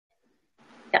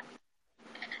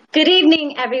Good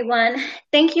evening, everyone.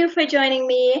 Thank you for joining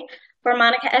me for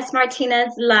Monica S.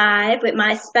 Martinez Live with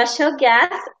my special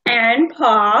guest, Aaron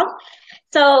Paul.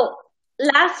 So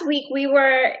last week we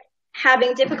were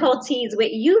having difficulties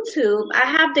with YouTube. I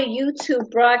have the YouTube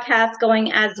broadcast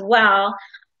going as well.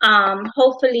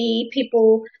 Hopefully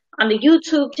people on the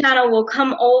YouTube channel will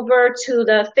come over to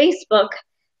the Facebook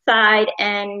side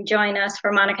and join us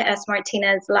for Monica S.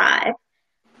 Martinez Live.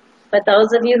 But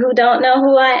those of you who don't know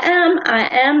who I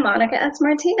am Monica S.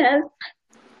 Martinez.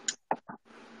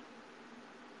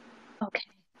 Okay.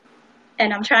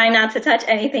 And I'm trying not to touch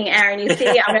anything, Aaron. You see,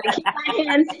 I'm going to keep my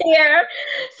hands here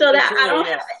so that I don't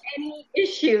have any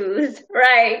issues,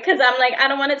 right? Because I'm like, I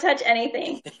don't want to touch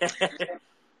anything.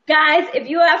 Guys, if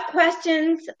you have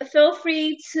questions, feel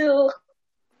free to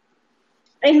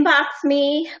inbox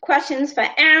me questions for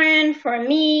Aaron, for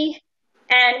me.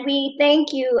 And we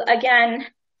thank you again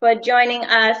for joining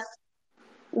us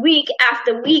week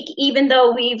after week, even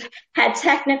though we've had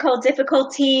technical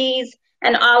difficulties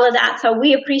and all of that. So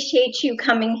we appreciate you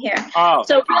coming here. Oh,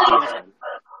 so really,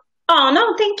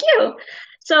 no, thank you.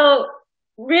 So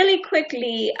really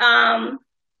quickly,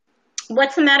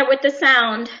 what's the matter with the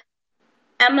sound?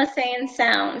 Emma saying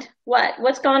sound.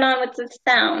 What's going on with the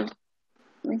sound?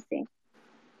 Let me see.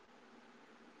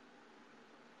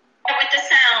 With the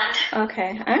sound.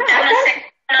 Okay. All right.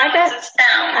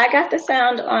 I got the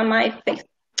sound on my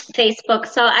Facebook.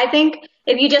 So I think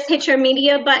if you just hit your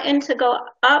media button to go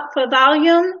up for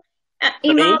volume,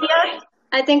 Emalia,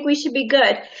 I think we should be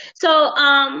good. So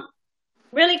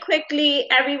really quickly,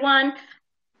 everyone,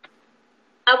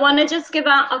 I want to just give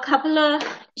out a couple of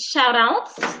shout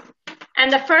outs.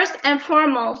 And the first and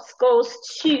foremost goes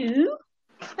to,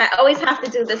 I always have to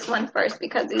do this one first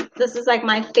because this is like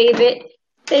my favorite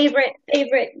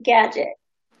gadget.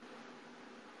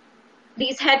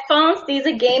 These headphones, these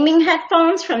are gaming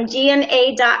headphones from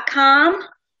gna.com,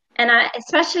 and I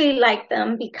especially like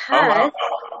them because,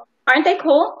 aren't they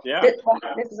cool? Yeah. This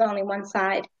is only one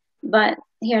side, but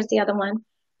here's the other one.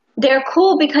 They're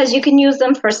cool because you can use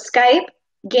them for Skype,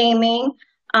 gaming,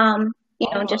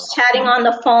 just chatting on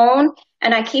the phone,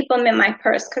 and I keep them in my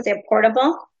purse because they're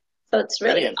portable, so it's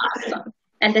really awesome.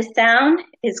 And the sound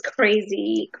is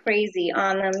crazy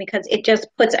on them because it just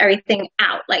puts everything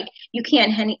out. Like you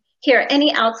can't hear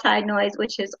any outside noise,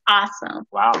 which is awesome.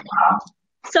 Wow.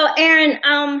 So Aaron,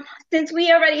 since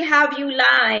we already have you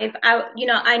live,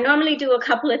 I normally do a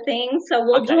couple of things, so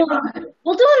we'll do them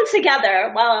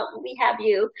together while we have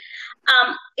you.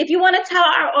 If you want to tell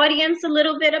our audience a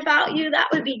little bit about you, that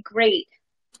would be great.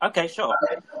 Okay, sure.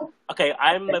 Okay,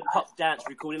 I'm a pop dance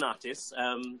recording artist.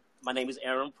 My name is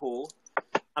Aaron Paul.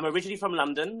 I'm originally from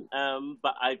London,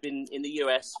 but I've been in the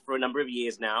US for a number of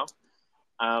years now.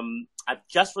 I've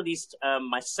just released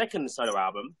my second solo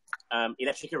album,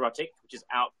 Electric Erotic, which is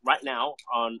out right now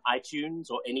on iTunes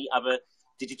or any other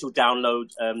digital download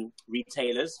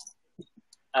retailers.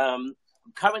 I'm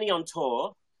currently on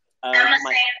tour. Can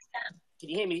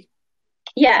you hear me?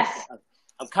 Yes.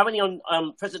 I'm currently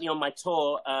presently on my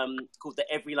tour called the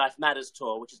Every Life Matters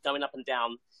Tour, which is going up and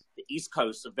down the East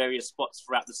Coast of various spots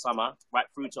throughout the summer, right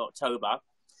through to October.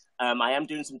 I am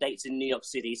doing some dates in New York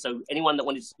City, so anyone that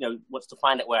wants to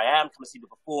find out where I am, come and see me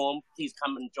perform, please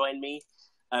come and join me.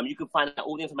 You can find out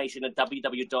all the information at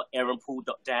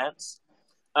www.aaronpaul.dance.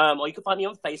 Or you can find me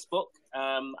on Facebook.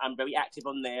 I'm very active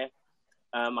on there.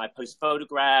 I post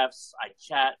photographs, I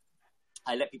chat,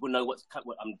 I let people know what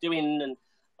I'm doing and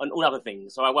all other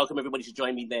things. So I welcome everybody to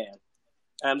join me there.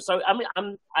 I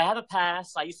have a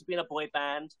past. I used to be in a boy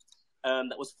band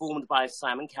that was formed by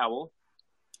Simon Cowell,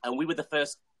 and we were the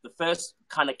first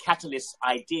kind of catalyst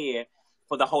idea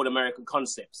for the whole American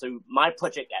concept. So my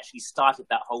project actually started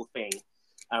that whole thing,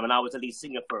 and I was the lead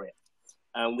singer for it.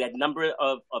 We had a number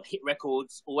of hit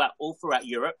records all throughout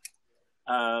Europe,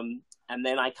 and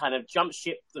then I kind of jumped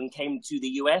ship and came to the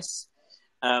US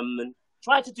and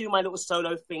tried to do my little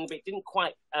solo thing, but it didn't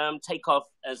quite take off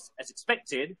as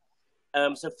expected.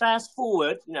 So fast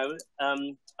forward,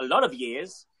 a lot of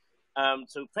years,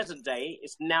 to present day,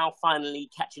 it's now finally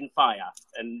catching fire,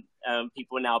 and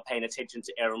people are now paying attention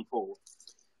to Aaron Paul.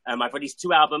 I've released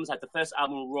 2 albums. I had the first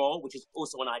album, Raw, which is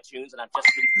also on iTunes, and I've just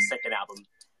released the second album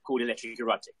called Electric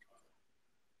Erotic.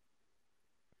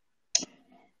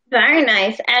 Very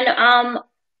nice. And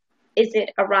is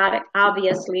it erotic?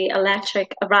 Obviously,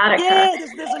 electric erotica. Yeah,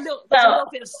 there's a little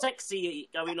bit of sexy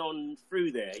going on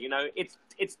through there.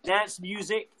 It's dance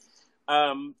music.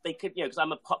 They could, because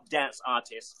I'm a pop dance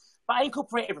artist, but I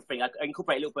incorporate everything. I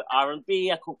incorporate a little bit of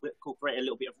R&B. I incorporate a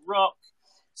little bit of rock.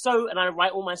 So, and I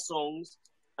write all my songs.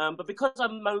 But because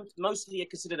I'm mostly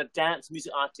considered a dance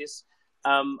music artist,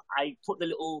 I put the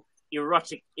little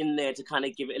erotic in there to kind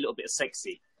of give it a little bit of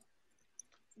sexy.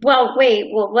 Well,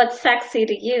 wait. Well, what's sexy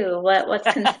to you?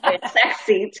 What's considered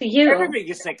sexy to you? Everything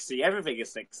is sexy. Everything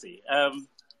is sexy. I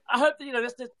hope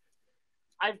that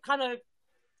I've kind of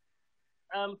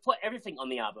put everything on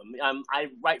the album. I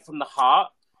write from the heart.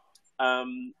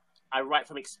 I write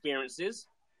from experiences,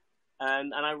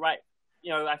 and I write.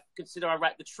 I consider I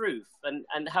write the truth,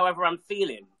 and however I'm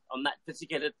feeling on that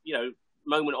particular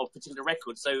moment or particular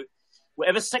record. So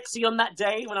whatever's sexy on that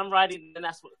day when I'm writing, then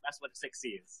that's what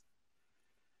sexy is.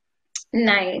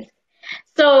 Nice.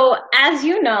 So, as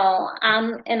you know,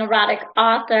 I'm an erotic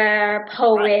author,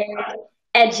 poet,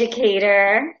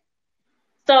 educator.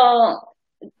 So,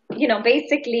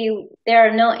 basically, there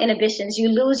are no inhibitions. You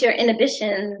lose your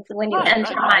inhibitions when you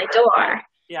enter my door.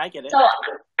 Yeah, I get it. So,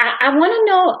 I want to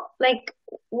know, like,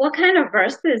 what kind of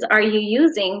verses are you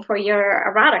using for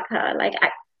your erotica? Like,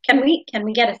 can we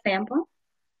get a sample?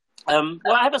 Well,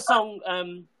 I have a song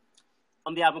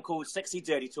on the album called "Sexy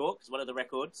Dirty Talk." It's one of the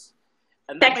records.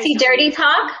 And Sexy Dirty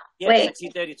Talk? Yeah, wait. Sexy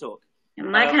Dirty Talk.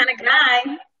 My kind of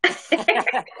guy.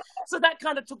 So that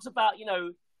kind of talks about,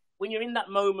 when you're in that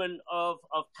moment of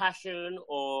passion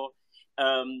or,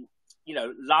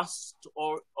 lust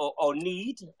or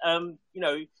need,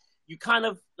 you kind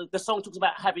of, the song talks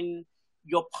about having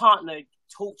your partner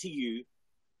talk to you,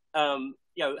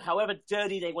 however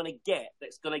dirty they want to get,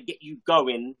 that's going to get you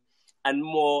going and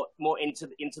more into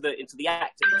the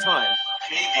act at the time.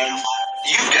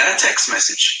 You've got a text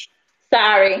message.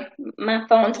 Sorry, my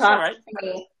phone talks to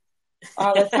me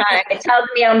all the time. It tells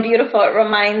me I'm beautiful. It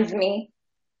reminds me.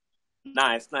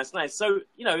 Nice. So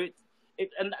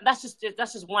and that's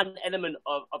just one element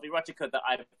of erotica that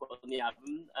I've put on the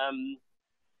album.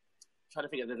 Trying to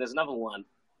think of there's another one.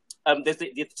 There's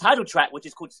the title track, which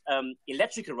is called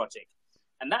Electric Erotic,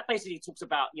 and that basically talks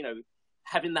about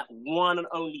having that one and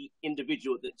only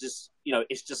individual that just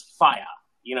it's just fire.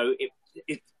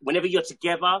 Whenever you're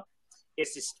together,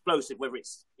 it's explosive. Whether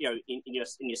it's in your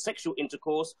sexual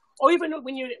intercourse, or even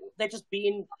when they're just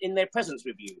being in their presence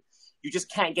with you, you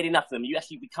just can't get enough of them. You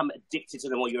actually become addicted to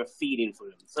them, or you're feeding for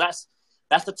them. So that's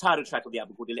the title track of the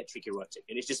album called Electric Erotic,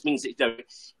 and it just means that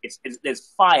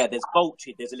there's fire, there's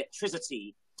voltage, there's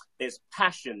electricity, there's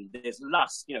passion, there's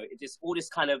lust. It's all this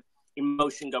kind of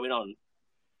emotion going on.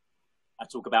 I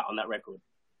talk about on that record.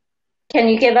 Can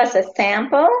you give us a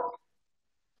sample?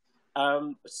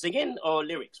 Singing or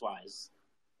lyrics-wise?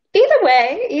 Either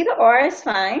way, either or is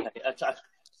fine.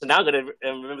 So now I'm going to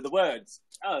remember the words.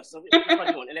 Oh, so which one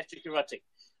do you want? Electric Erotic.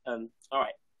 All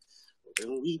right.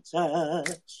 When we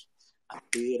touch, I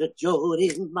feel a jolt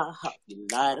in my heart. You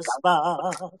light a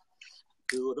spark.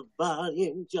 Feel the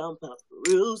volume jump up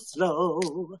real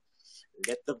slow.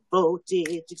 Let the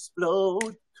voltage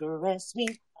explode. Caress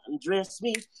me, undress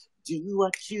me. Do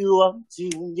what you want to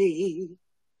me.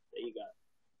 There you go.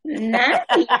 Nice.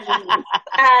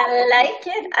 I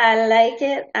like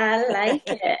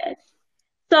it.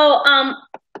 So,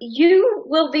 you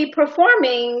will be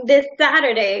performing this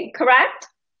Saturday, correct?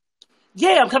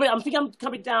 Yeah, I think I'm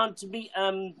coming down to meet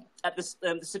at the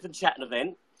Sip and Chat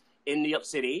event in New York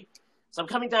City. So I'm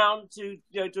coming down to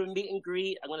do a meet and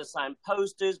greet. I'm going to sign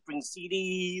posters, bring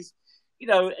CDs,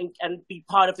 and be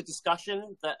part of the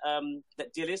discussion that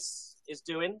Dhylles is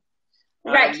doing.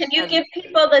 Right. Can you give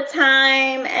people the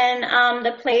time and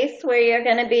the place where you're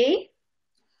going to be?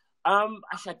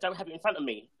 Actually, I don't have it in front of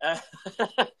me.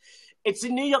 It's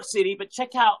in New York City, but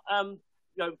check out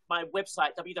my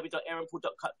website,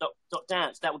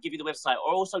 www.aaronpaul.dance. That will give you the website.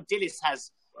 Or also Dhylles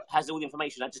has all the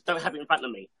information. I just don't have it in front of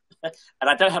me. And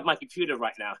I don't have my computer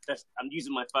right now. I'm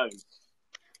using my phone.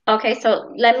 Okay,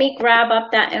 so let me grab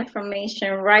up that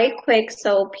information right quick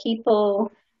so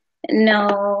people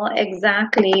know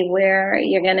exactly where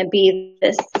you're going to be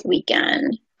this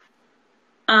weekend.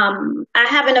 I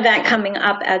have an event coming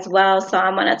up as well, so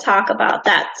I'm going to talk about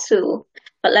that too.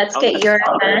 But let's get your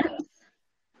event.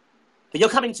 But you're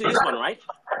coming to this one, right?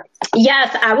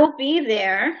 Yes, I will be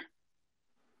there.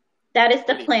 That is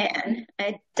the plan.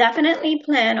 I definitely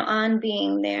plan on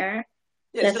being there.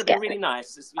 Yeah, it's going to be really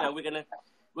nice.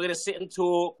 We're gonna sit and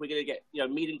talk. We're gonna get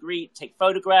meet and greet, take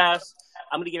photographs.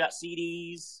 I'm gonna give out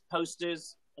CDs,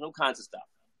 posters, and all kinds of stuff.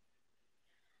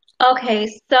 Okay,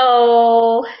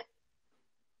 so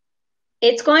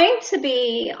it's going to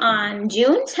be on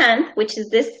June 10th, which is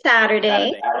this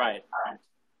Saturday. Right.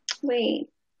 Wait.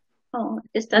 Oh,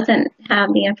 this doesn't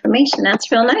have the information.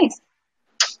 That's real nice.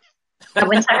 I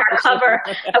went to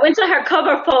her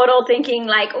cover photo thinking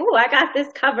like, "Oh, I got this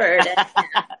covered."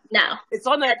 No, it's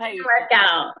on their page. Work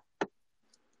out.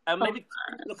 Maybe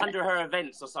look under her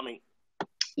events or something.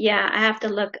 Yeah, I have to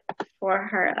look for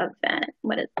her event.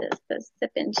 What is this? The is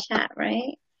sip and chat,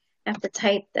 right? I have to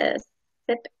type this.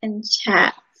 Sip and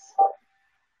chat.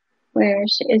 Where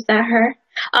is that her?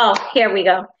 Oh, here we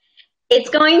go. It's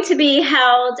going to be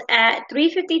held at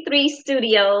 353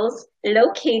 Studios,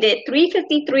 located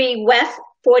 353 West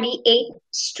 48th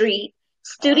Street,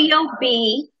 Studio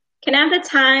B. Can I have the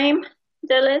time,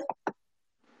 Dhylles?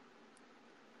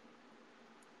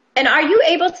 And are you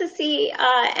able to see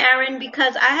Aaron?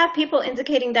 Because I have people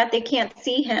indicating that they can't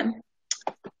see him.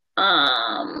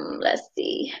 Let's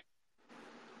see.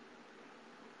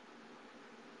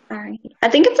 All right. I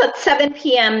think it's at 7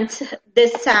 p.m.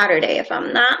 this Saturday, if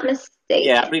I'm not mistaken.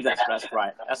 Yeah, I believe that's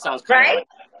right. That sounds right.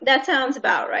 That sounds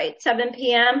about right. 7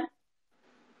 p.m.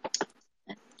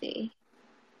 Let's see.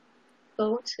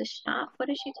 Go to shop. What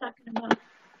is she talking about?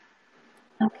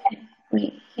 Okay.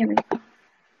 Wait. Here we go.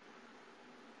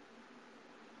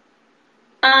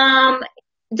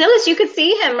 Dhylles, you could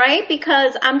see him, right?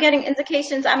 Because I'm getting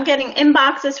indications, I'm getting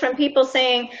inboxes from people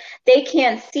saying they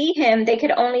can't see him. They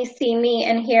could only see me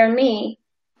and hear me.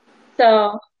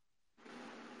 So.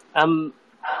 Am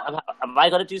I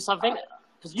going to do something?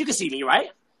 Because you can see me,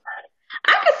 right?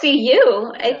 I can see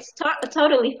you. It's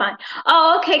totally fine.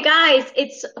 Oh, okay, guys.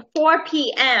 It's 4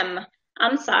 p.m.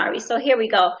 I'm sorry. So here we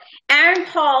go. Aaron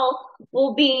Paul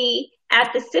will be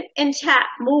at the Sip and Chat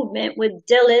movement with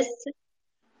Dhylles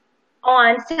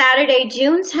on Saturday,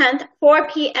 June 10th, 4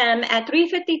 p.m. at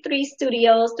 353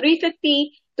 Studios,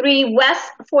 353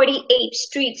 West 48th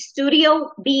Street,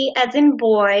 Studio B as in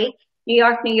boy, New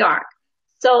York, New York.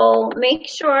 So make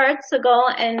sure to go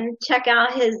and check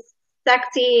out his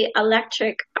sexy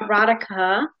electric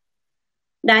erotica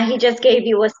that he just gave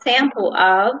you a sample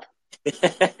of.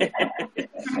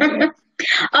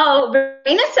 Oh,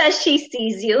 Branas says she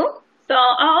sees you. So,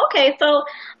 okay. So,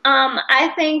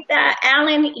 I think that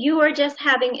Alan, you are just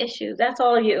having issues. That's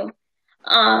all you.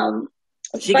 But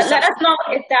let us know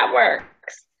if that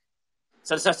works.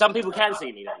 So some people can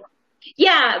see me then.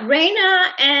 Yeah,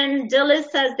 Raina and Dhylles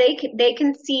says they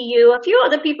can see you. A few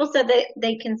other people said that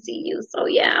they can see you. So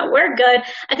yeah, we're good.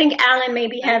 I think Alan may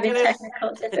be having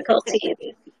technical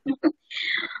difficulties.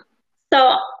 So,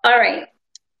 all right.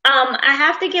 I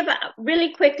have to give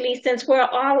really quickly, since we're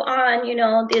all on, you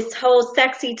know, this whole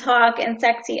sexy talk and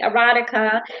sexy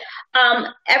erotica.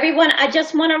 Everyone, I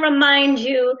just want to remind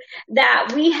you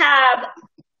that we have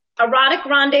erotic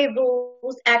rendezvous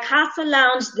at Casa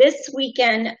Lounge this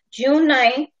weekend, June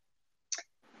 9th,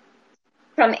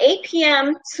 from 8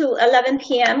 p.m. to 11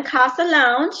 p.m. Casa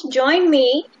Lounge. Join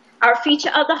me. Our feature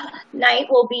of the night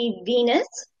will be Venus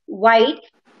White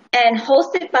and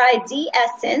hosted by D.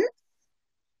 Essence.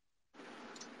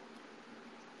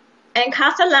 And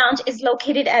Casa Lounge is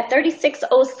located at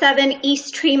 3607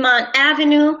 East Tremont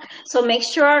Avenue. So make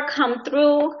sure come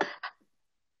through.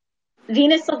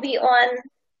 Venus will be on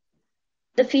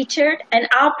the featured, and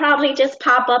I'll probably just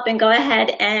pop up and go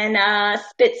ahead and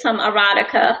spit some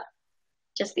erotica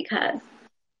just because.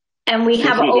 And we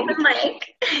have an open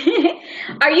mic.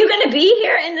 Are you going to be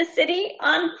here in the city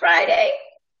on Friday?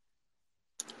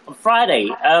 On Friday?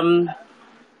 I'm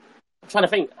trying to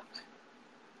think.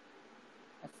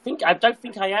 I don't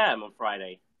think I am on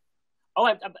Friday. Oh,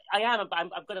 I am, but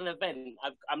I've got an event.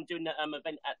 I'm doing an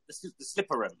event at the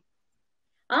Slipper Room.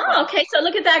 Oh, okay. So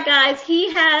look at that, guys.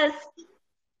 He has...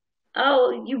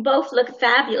 Oh, you both look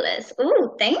fabulous.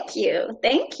 Ooh, thank you.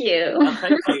 Thank you. Oh,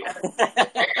 thank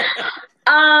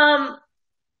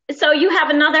you. So you have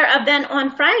another event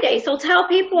on Friday. So tell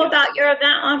people about your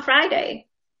event on Friday.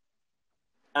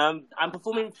 I'm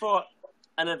performing for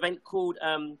an event called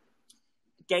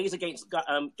Gays Against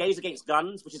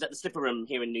Guns, which is at the Slipper Room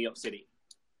here in New York City.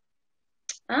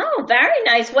 Oh, very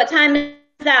nice. What time is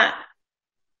that?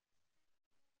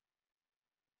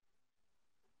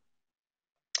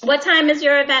 What time is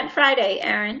your event Friday,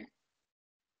 Aaron?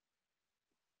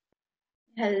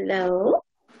 Hello?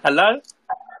 Hello?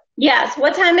 Yes.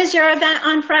 What time is your event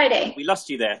on Friday? We lost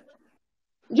you there.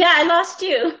 Yeah, I lost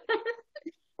you.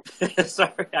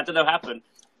 Sorry, I don't know what happened.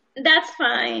 That's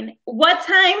fine. What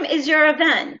time is your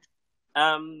event?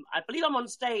 I believe I'm on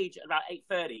stage at about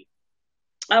 8:30.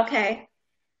 Okay.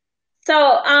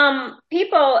 So,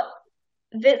 people,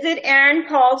 visit Aaron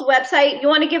Paul's website. You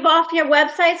want to give off your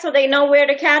website so they know where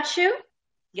to catch you?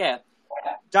 Yeah.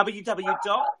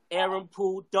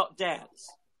 www.aaronpaul.dance.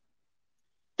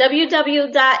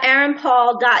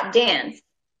 www.aaronpaul.dance.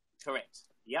 Correct.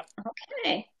 Yep.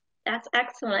 Okay. That's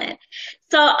excellent.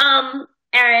 So,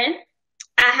 Aaron,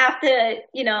 I have to,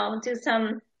 do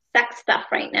some sex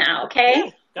stuff right now, okay?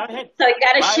 Yeah, go ahead. So you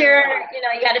got to share,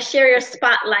 you got to share your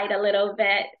spotlight a little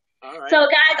bit. All right. So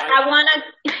guys, I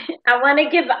want to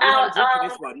give out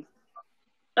this one.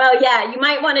 Oh yeah, you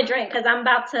might want to drink because I'm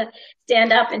about to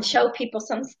stand up and show people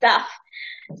some stuff.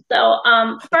 So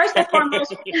first and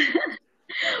foremost,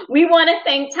 we want to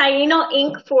thank Taino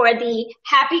Inc. for the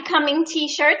Happy Coming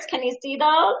t-shirts. Can you see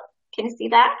those? Can you see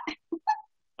that?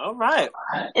 All right.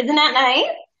 Isn't that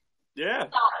nice? Yeah.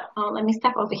 Oh, let me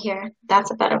step over here.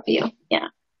 That's a better view. Yeah.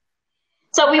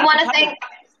 So we want to thank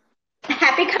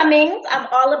Happy Comings. I'm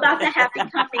all about the Happy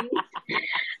Comings.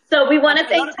 So we want to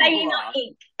thank Taino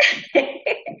Inc.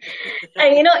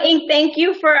 Taino Inc. Thank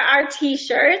you for our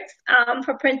t-shirts,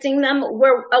 for printing them.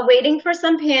 We're waiting for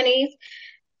some panties.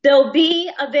 They'll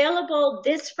be available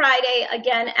this Friday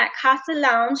again at Casa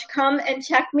Lounge. Come and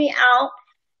check me out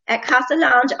at Casa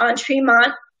Lounge on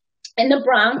Tremont in the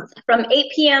Bronx from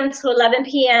 8 p.m. to 11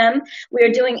 p.m.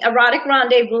 We're doing erotic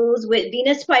rendezvous with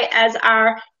Venus White as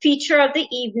our feature of the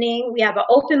evening. We have an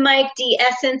open mic. D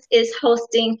Essence is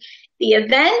hosting the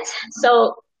event.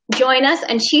 So join us.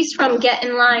 And she's from Get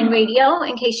in Line Radio,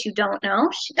 in case you don't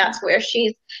know. That's where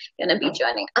she's going to be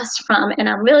joining us from. And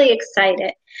I'm really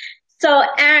excited. So,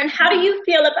 Aaron, how do you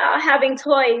feel about having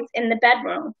toys in the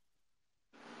bedroom?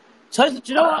 Toys,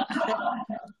 do you know what?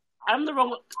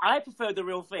 I prefer the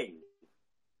real thing.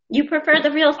 You prefer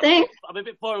the real thing? I'm a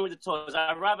bit boring with the toys.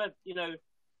 I'd rather,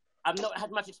 I've not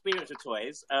had much experience with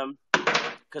toys,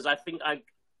 because I think I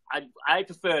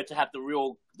prefer to have the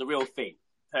real thing,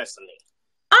 personally.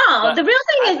 Oh, but the real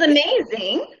thing is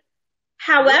amazing.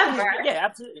 However, yeah,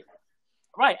 absolutely.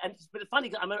 Right, and but it's funny,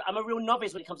 I'm a real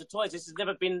novice when it comes to toys. This has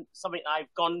never been something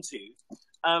I've gone to.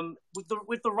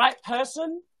 With the right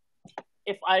person,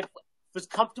 if I was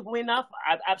comfortable enough,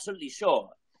 I'm absolutely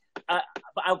sure. But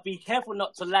I'll be careful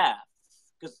not to laugh,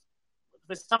 because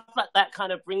the stuff like that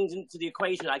kind of brings into the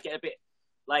equation. I get a bit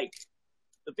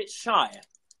shy,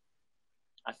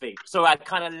 I think. So I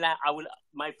kind of laugh.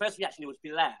 My first reaction would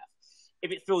be laugh.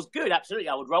 If it feels good, absolutely,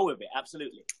 I would roll with it.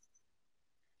 Absolutely.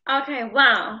 Okay,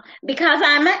 wow. Because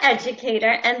I'm an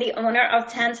educator and the owner of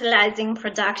Tantalizing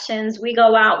Productions, we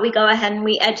go ahead and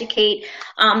we educate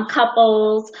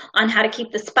couples on how to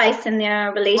keep the spice in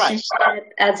their relationship, right,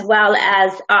 as well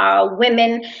as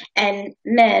women and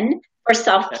men for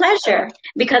self-pleasure.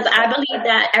 Because I believe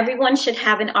that everyone should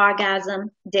have an orgasm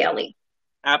daily.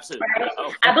 Absolutely. Right?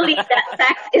 Oh. I believe that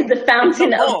sex is the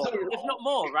fountain of youth. If not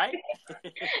more, right?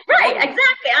 Right,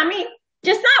 exactly. I mean,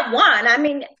 just not one. I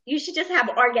mean, you should just have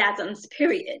orgasms,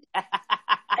 period.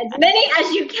 As many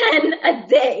as you can a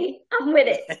day. I'm with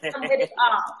it. I'm with it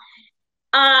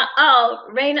all.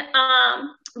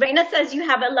 Raina says you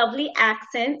have a lovely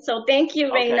accent. So thank you,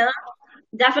 Raina. Okay.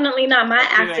 Definitely not my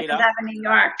accent because I'm in New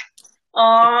York.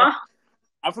 Aw.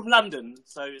 I'm from London,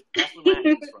 so that's where my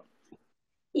accent's from.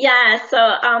 Yeah,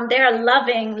 so they're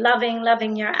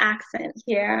loving your accent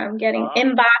here. I'm getting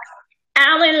inbox.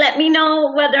 Alan, let me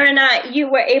know whether or not you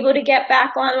were able to get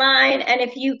back online and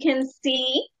if you can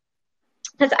see,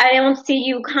 because I don't see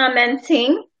you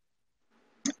commenting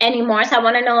anymore. So I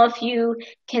want to know if you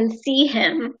can see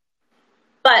him.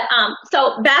 But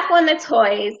so back on the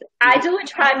toys, I do a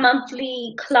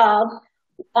tri-monthly club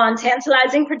on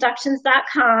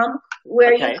tantalizingproductions.com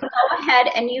where you can go ahead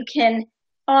and you can,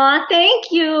 oh, thank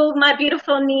you, my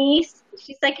beautiful niece.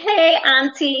 She's like, hey,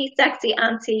 auntie, sexy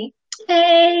auntie.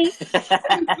 Hey.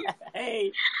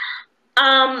 Hey.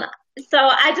 So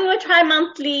I do a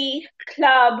tri-monthly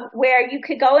club where you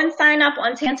could go and sign up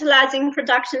on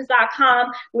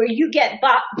tantalizingproductions.com where you get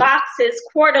boxes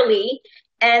quarterly,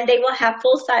 and they will have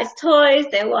full-size toys,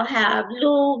 they will have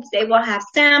lubes, they will have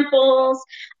samples,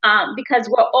 because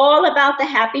we're all about the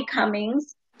happy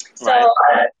comings. So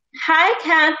hi,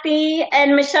 Kathy.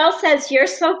 And Michelle says, you're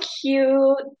so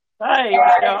cute. Hi,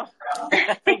 Michelle.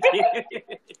 Thank you.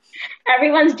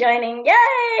 Everyone's joining.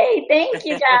 Yay! Thank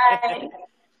you, guys.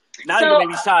 Now you're going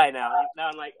to be shy now. Now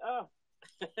I'm like, oh.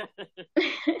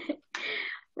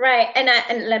 Right.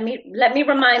 And let me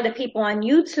remind the people on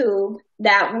YouTube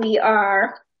that we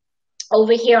are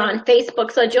over here on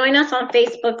Facebook. So join us on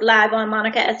Facebook Live on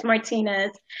Monica S.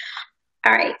 Martinez.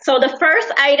 All right. So the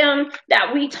first item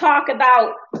that we talk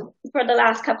about for the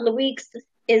last couple of weeks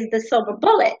is the silver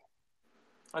bullet.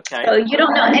 Okay. So you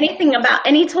don't know anything about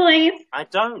any toys? I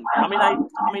don't. I mean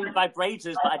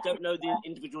vibrators, but I don't know the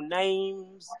individual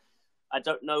names. I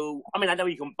don't know. I mean, I know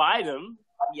you can buy them.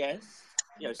 Yes.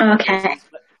 You know, okay. Places,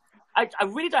 but I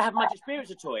really don't have much experience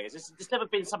with toys. It's never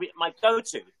been something I might go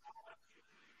to.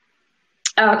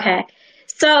 Okay.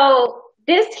 So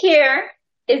this here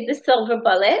is the silver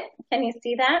bullet. Can you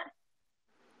see that?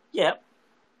 Yep.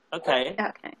 Okay.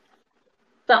 Okay.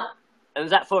 So. And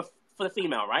is that for the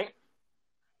female, right?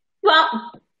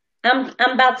 Well, I'm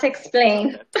about to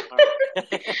explain. Okay.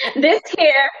 Right. This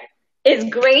here is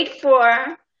great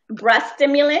for breast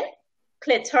stimulant,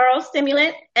 clitoral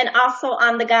stimulant, and also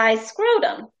on the guy's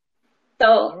scrotum.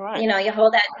 So, you know, you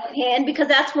hold that in your hand because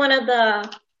that's one of the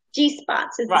G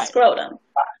spots is the scrotum.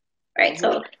 Right.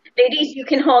 So, ladies, you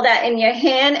can hold that in your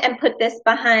hand and put this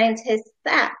behind his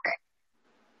sack,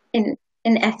 in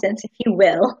essence, if you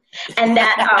will. And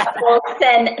that will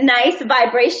send nice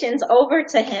vibrations over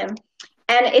to him.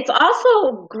 And it's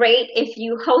also great if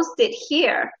you host it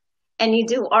here and you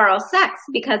do oral sex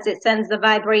because it sends the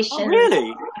vibration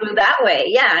through that way.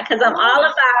 Yeah, because I'm all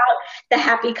about the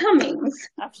happy comings.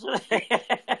 Absolutely.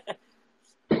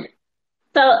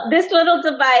 So this little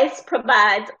device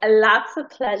provides lots of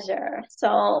pleasure.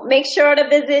 So make sure to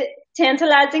visit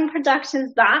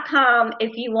tantalizingproductions.com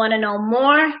if you want to know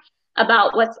more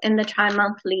about what's in the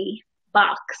tri-monthly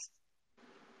box.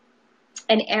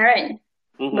 And Aaron,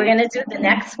 we're going to do the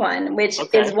next one, which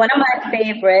is one of my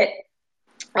favorite.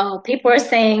 Oh, people are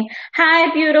saying, hi,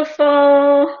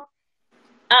 beautiful.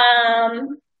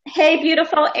 Hey,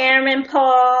 beautiful Aaron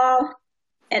Paul.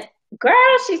 And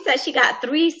girl, she said she got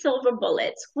 3 silver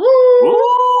bullets.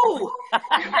 Woo!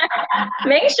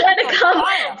 Make sure to come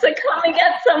and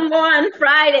get some more on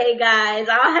Friday, guys.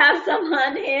 I'll have some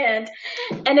on hand.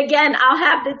 And again, I'll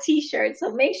have the t-shirt.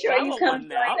 So make sure you come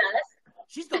join us.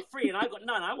 She's got 3 and I've got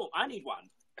none. I need one.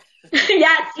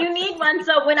 Yes, you need one.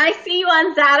 So when I see you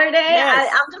on Saturday,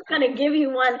 I'm just going to give you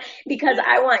one because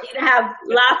I want you to have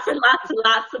lots and lots and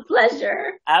lots of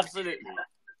pleasure. Absolutely.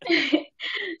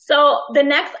 So the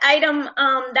next item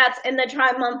that's in the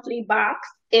tri-monthly box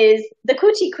is the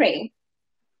coochie cream.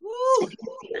 Woo.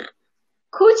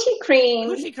 Coochie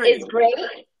cream is great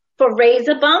for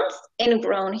razor bumps,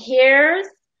 ingrown hairs.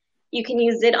 You can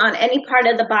use it on any part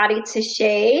of the body to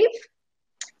shave.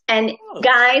 And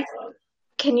guys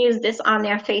can use this on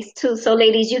their face too. So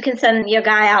ladies, you can send your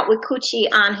guy out with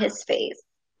coochie on his face.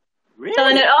 Really? So,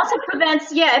 and it also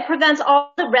prevents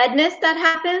all the redness that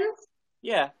happens.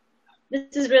 Yeah.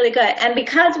 This is really good. And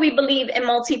because we believe in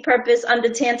multi-purpose under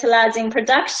Tantalizing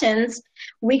Productions,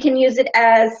 we can use it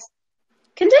as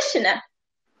conditioner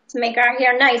to make our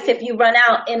hair nice if you run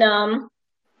out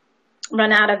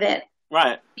of it.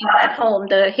 Right. At home,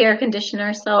 the hair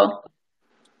conditioner. So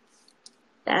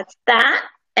that's that.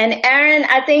 And Aaron,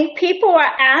 I think people are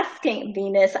asking,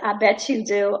 Venus, I bet you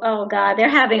do. Oh God, they're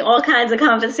having all kinds of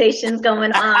conversations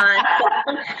going on.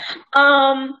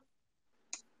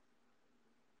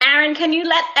 Aaron, can you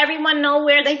let everyone know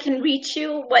where they can reach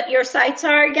you, what your sites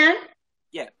are again?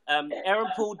 Yeah,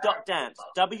 aaronpool.dance,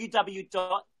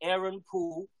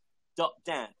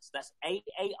 www.aaronpool.dance. That's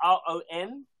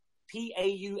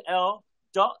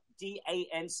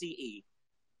AARONPAUL.DANCE.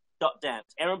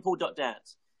 .dance,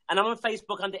 aaronpool.dance. And I'm on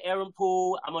Facebook under Aaron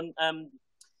Paul. I'm on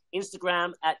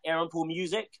Instagram at Aaron Paul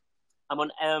Music. I'm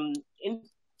on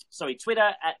Twitter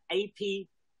at AP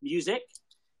Music,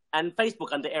 and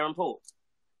Facebook under Aaron Paul.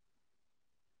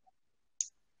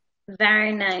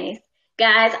 Very nice.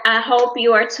 Guys, I hope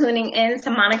you are tuning in to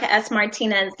Monica S.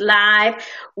 Martinez Live.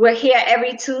 We're here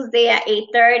every Tuesday at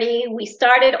 8:30. We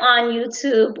started on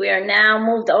YouTube. We are now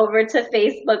moved over to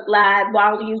Facebook Live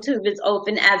while YouTube is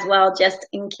open as well, just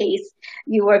in case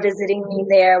you are visiting me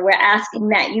there. We're asking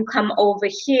that you come over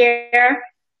here.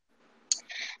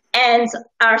 And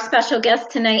our special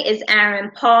guest tonight is Aaron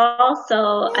Paul.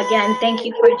 So again, thank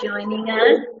you for joining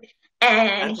us.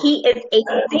 And he is a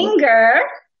singer.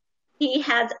 He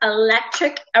has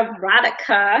Electric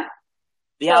Erotica.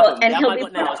 The album I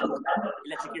got now is called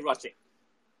Electric Erotic.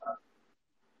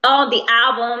 Oh, the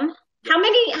album. How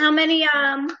many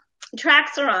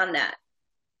tracks are on that?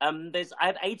 I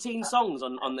have 18 songs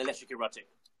on Electric Erotic.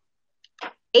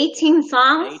 18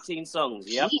 songs? 18 songs,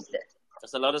 yeah. Jesus.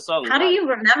 That's a lot of songs. How do you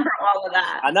remember all of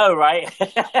that? I know, right?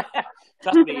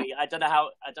 Trust me, I don't know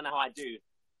how I do.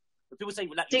 But people say,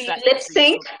 do you lip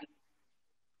sync?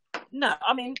 No,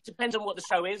 I mean, depends on what the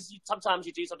show is. Sometimes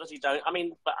you do, sometimes you don't. I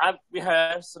mean, but I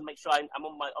rehearse and make sure I'm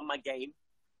on my game.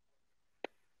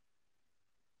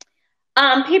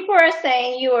 People are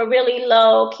saying you are really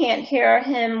low, can't hear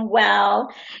him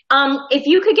well. If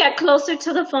you could get closer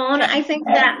to the phone, I think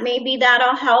that maybe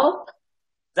that'll help.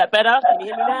 Is that better? Can you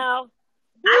hear me now?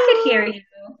 I could hear you.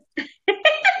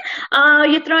 Oh,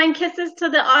 you're throwing kisses to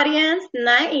the audience?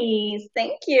 Nice.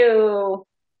 Thank you.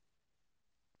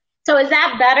 So is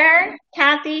that better?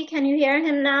 Kathy, can you hear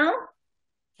him now?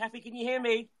 Kathy, can you hear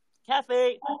me?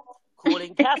 Kathy.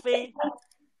 Calling Kathy.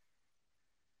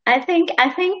 I think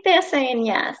they're saying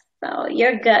yes. So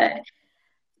you're good.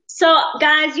 So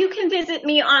guys, you can visit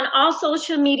me on all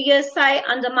social media sites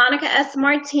under Monica S.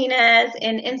 Martinez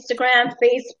in Instagram,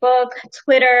 Facebook,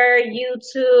 Twitter,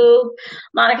 YouTube,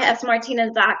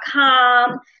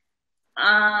 monicasmartinez.com.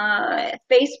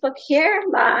 Facebook here,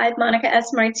 live, Monica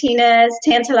S. Martinez,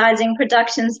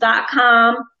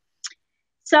 tantalizingproductions.com.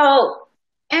 So,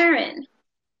 Aaron,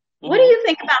 what do you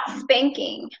think about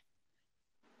spanking?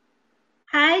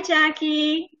 Hi,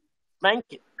 Jackie.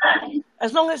 Spanking.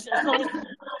 As long as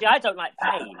see, I don't like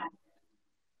pain.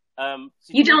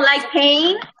 You don't like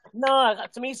pain? No,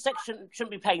 to me, sex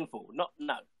shouldn't be painful.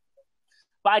 No.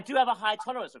 But I do have a high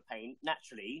tolerance of pain,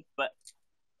 naturally. But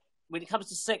when it comes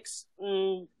to sex,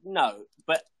 no.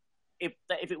 But if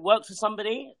it works for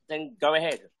somebody, then go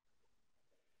ahead.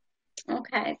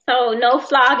 Okay. So no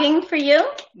flogging for you?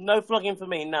 No flogging for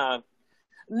me, no.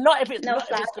 Not if it's going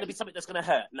to be something that's going to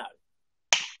hurt, no.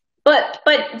 But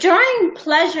during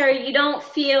pleasure, you don't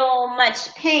feel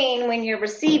much pain when you're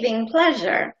receiving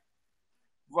pleasure.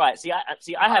 Right.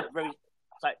 I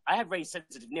have very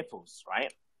sensitive nipples,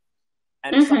 right?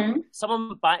 And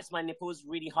someone bites my nipples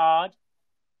really hard,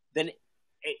 then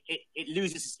it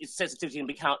loses its sensitivity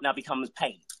and now becomes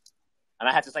pain. And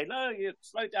I had to say, no, you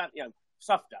slow down,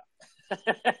 softer.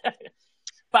 But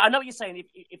I know what you're saying.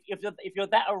 If you're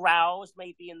that aroused,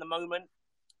 maybe in the moment,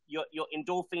 your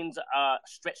endorphins are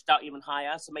stretched out even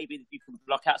higher, so maybe you can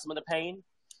block out some of the pain.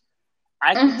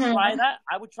 I could try that.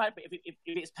 I would try it, but if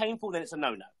it's painful, then it's a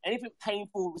no-no. Anything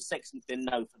painful with sex, then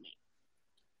no for me.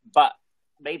 But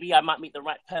maybe I might meet the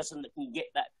right person that can get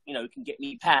that, can get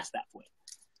me past that point.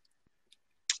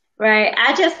 Right.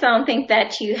 I just don't think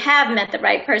that you have met the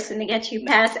right person to get you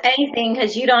past anything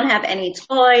because you don't have any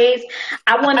toys.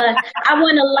 I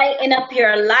wanna lighten up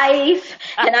your life,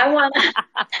 and I want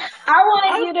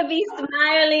you to be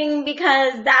smiling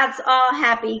because that's all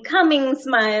happy coming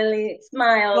smiles.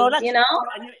 Well, And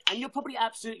you're probably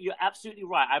absolutely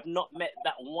right. I've not met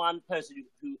that one person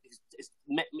who has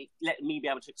let me be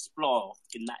able to explore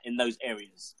in those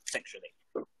areas sexually.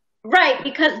 Right,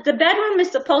 because the bedroom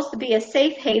is supposed to be a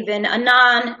safe haven, a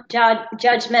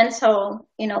non-judgmental,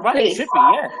 right, place. It should be,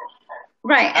 yeah.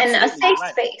 Right, absolutely, and a safe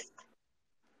space.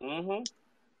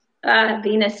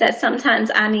 Venus says, sometimes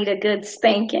I need a good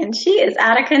spanking. She is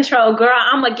out of control, girl.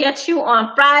 I'm going to get you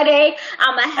on Friday.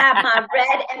 I'm going to have my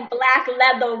red and black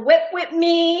leather whip with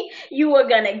me. You are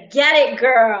going to get it,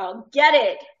 girl. Get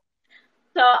it.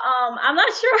 So I'm not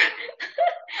sure.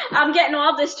 I'm getting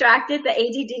all distracted. The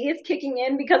ADD is kicking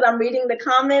in because I'm reading the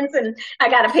comments and I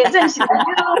got to pay attention to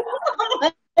you.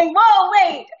 Like, whoa,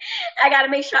 wait. I got to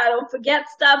make sure I don't forget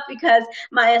stuff because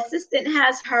my assistant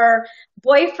has her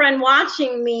boyfriend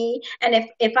watching me. And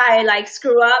if I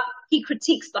screw up, he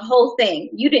critiques the whole thing.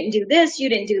 You didn't do this. You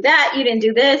didn't do that. You didn't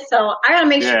do this. So I got to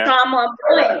make sure I'm on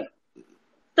point.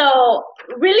 So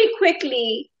really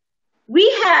quickly,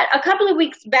 we had a couple of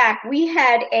weeks back, we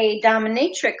had a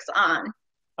dominatrix on.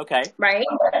 Okay. Right?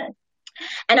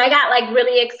 And I got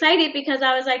really excited because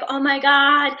I was like, oh my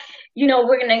God,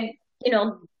 we're going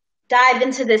to, dive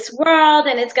into this world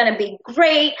and it's going to be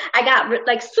great. I got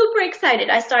super excited.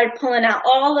 I started pulling out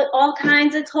all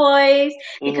kinds of toys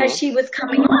because she was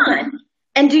coming on.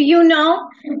 And do you know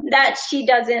that she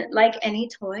doesn't like any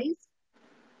toys?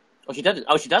 Oh, she doesn't?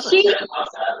 Oh, she doesn't?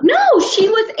 No, she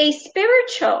was a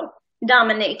spiritual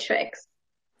dominatrix.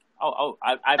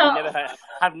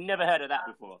 I've never heard of that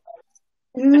before.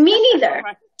 Me neither.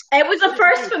 It was a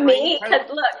first for me because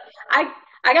look,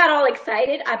 I got all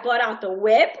excited. I brought out the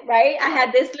whip, right? I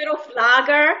had this little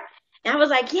flogger and I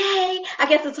was like, yay, I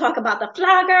get to talk about the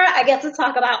flogger. I get to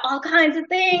talk about all kinds of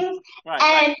things.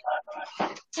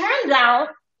 Turns out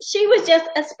she was just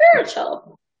a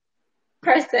spiritual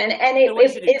person. And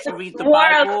it's read the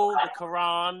Bible, the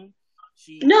Quran.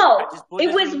 No,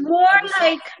 it was more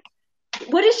like,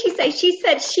 what did she say? She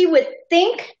said she would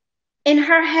think in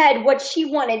her head what she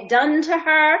wanted done to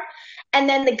her, and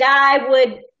then the guy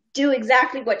would do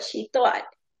exactly what she thought.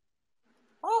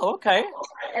 Oh, okay.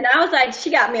 And I was like,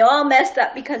 she got me all messed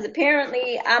up because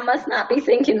apparently I must not be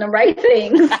thinking the right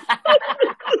things. I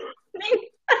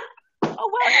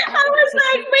was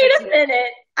like, wait a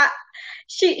minute.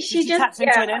 She just taps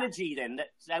into an energy then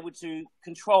that's able to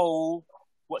control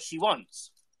what she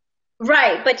wants.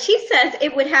 Right, but she says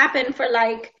it would happen for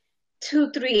 2-3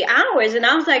 hours, and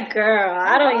I was like, girl,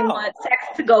 I don't even want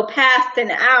sex to go past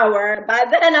an hour. By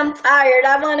then I'm tired.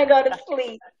 I want to go to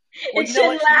sleep. It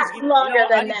shouldn't last longer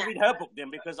than that. I need to read her book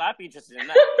then because I'd be interested in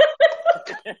that.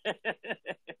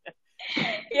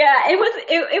 Yeah, it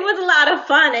was a lot of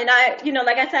fun, and I,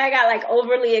 like I said, I got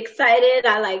overly excited.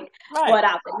 I brought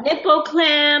out the nipple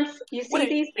clamps. You see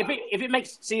these? If it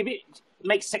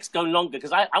makes sex go longer,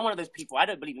 because I'm one of those people. I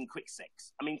don't believe in quick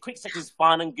sex. I mean, quick sex is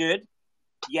fun and good,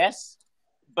 yes,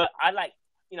 but I like,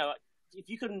 if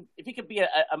it could be a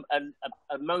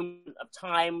moment of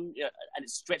time and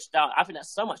it's stretched out, I think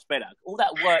that's so much better. All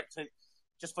that work to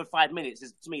just for 5 minutes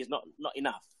to me is not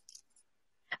enough.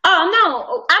 Oh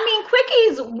no! I mean,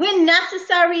 quickies when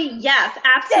necessary. Yes,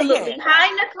 absolutely. Yeah.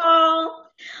 Hi,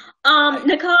 Nicole.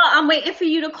 Nicole, I'm waiting for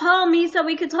you to call me so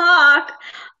we could talk.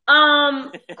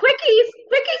 Quickies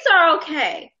are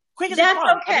okay. Quickies That's are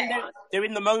fun. okay. I mean, they're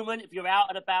in the moment. If you're out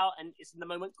and about and it's in the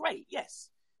moment, great. Yes.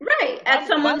 Right. At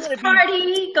someone's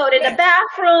party, go to the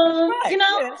bathroom, right.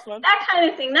 That kind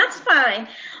of thing. That's fine.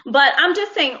 But I'm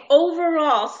just saying,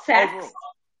 overall sex,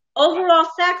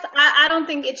 I don't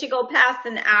think it should go past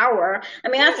an hour. I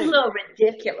mean, that's a little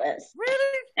ridiculous.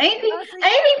 Really? Anything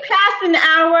past an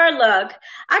hour, look,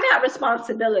 I got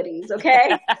responsibilities,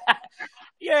 okay?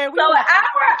 Yeah. So an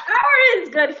hour is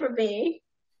good for me.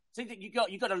 So you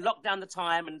got to lock down the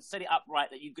time and set it up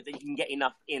right that you can get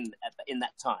enough in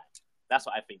that time. That's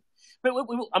what I think. But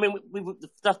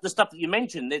the stuff that you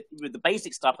mentioned, with the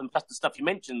basic stuff, and plus the stuff you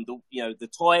mentioned, the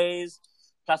toys,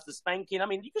 plus the spanking. I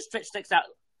mean, you can stretch sex out,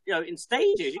 in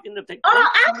stages. You can.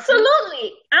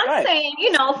 Absolutely. I'm saying,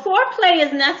 foreplay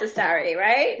is necessary,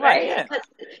 right? Right. Yeah. Because,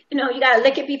 you gotta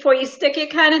lick it before you stick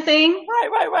it, kind of thing.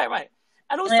 Right.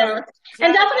 And also,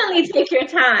 and definitely take your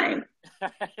time.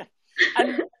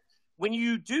 And when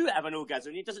you do have an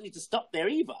orgasm, it doesn't need to stop there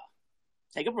either.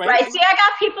 Take a break. Right. See, I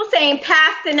got people saying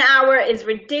past an hour is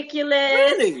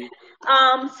ridiculous. Really?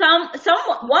 One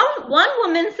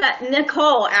woman said,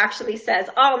 Nicole actually says,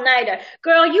 all-nighter.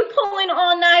 Girl, you pulling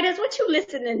all-nighters? What you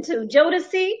listening to?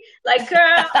 Jodeci? Like,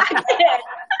 girl, I can't.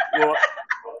 Well,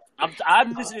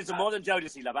 I'm listening to more than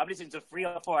Jodeci, love. I'm listening to 3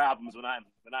 or 4 albums when I'm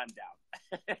down.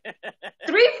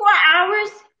 3-4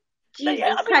 hours?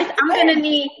 Jesus Christ, I'm gonna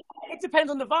need. It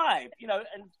depends on the vibe, and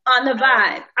on the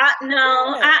vibe.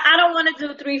 I don't want to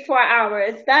do 3-4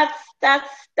 hours.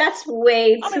 That's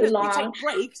way too long. You take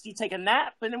breaks. You take a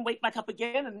nap and then wake back up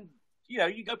again, and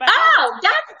you go back. Oh,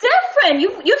 that's different.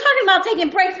 You're talking about taking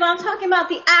breaks, but I'm talking about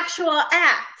the actual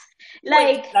act.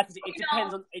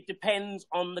 It depends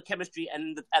on the chemistry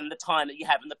and the time that you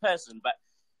have in the person. But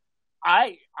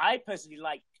I personally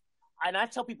like. And I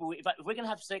tell people, if we're going to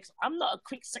have sex, I'm not a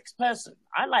quick sex person.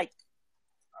 I like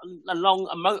a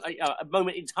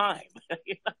moment in time.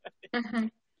 Mm-hmm.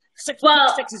 Sex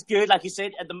is good, like you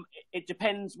said. It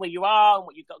depends where you are and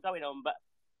what you've got going on. But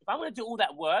if I want to do all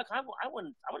that work, I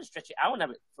want to stretch it. I want to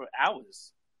have it for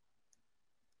hours.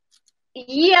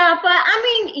 Yeah, but I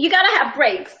mean, you got to have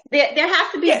breaks. There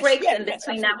has to be breaks in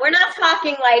between that. We're not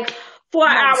talking like 4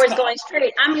 hours going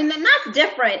straight. I mean, then that's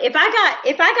different. If I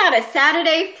got a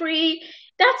Saturday free,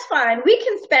 that's fine. We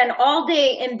can spend all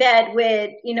day in bed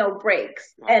with,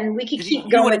 breaks, and we can keep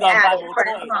going at it for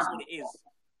a month.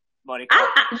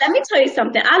 Let me tell you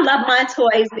something. I love my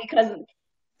toys because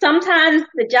sometimes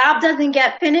the job doesn't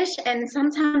get finished, and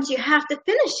sometimes you have to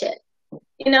finish it.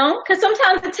 Because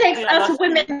sometimes it takes us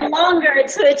women longer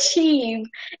to achieve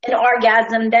an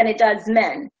orgasm than it does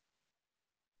men.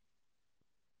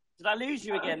 Did I lose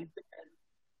you again?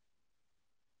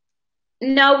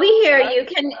 No, we hear you.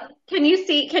 Can you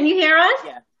hear us?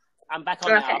 Yeah, I'm back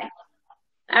on now.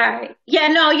 All right. Yeah,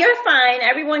 no, you're fine.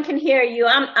 Everyone can hear you.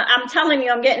 I'm telling you,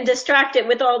 I'm getting distracted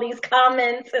with all these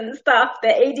comments and stuff.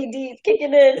 The ADD is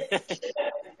kicking in.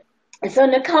 So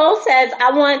Nicole says,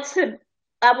 I want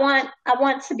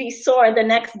to be sore the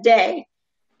next day.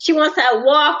 She wants to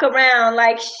walk around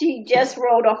like she just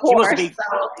rode a horse.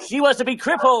 She wants to be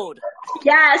crippled.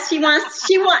 Yes, she wants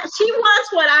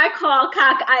what I call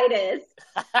cockitis.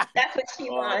 That's what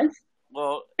she wants.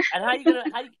 Well, and how you better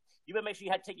make sure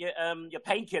you take your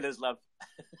painkillers, love.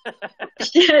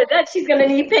 That she's gonna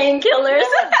need painkillers.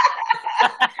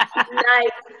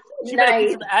 Nice. She better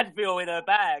keep some Advil in her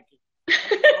bag.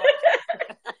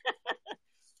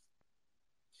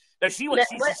 No, she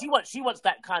wants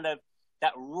that kind of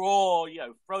that raw,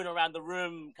 thrown around the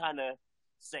room kind of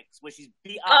sex where she's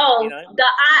beat up. Oh,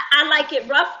 I like it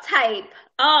rough type.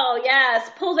 Oh yes,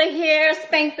 pull the hair,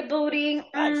 spank the booty.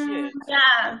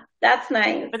 Yeah, that's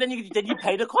nice. But then you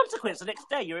pay the consequence the next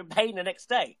day. You're in pain the next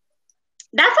day.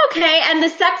 That's okay, and the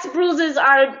sex bruises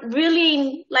are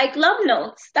really like love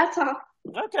notes. That's all.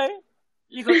 Okay,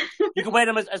 you can wear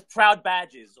them as proud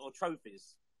badges or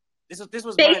trophies. This was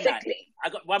basically my night. I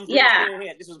got one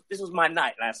here. This was my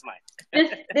night last night.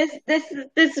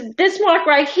 This mark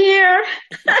right here.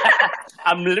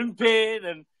 I'm limping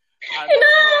and.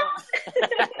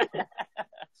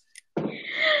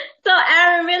 So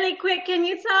Aaron, really quick, can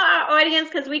you tell our audience,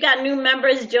 because we got new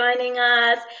members joining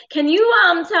us, can you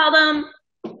tell them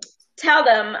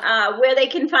where they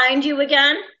can find you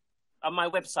again? On my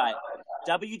website,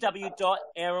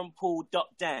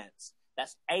 www.aaronpoole.dance.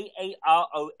 That's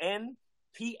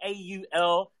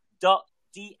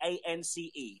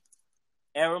AARONPAUL.DANCE.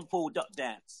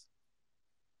 AaronPoole.dance.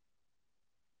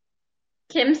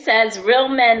 Kim says, real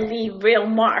men leave real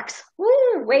marks.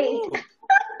 Woo, wait.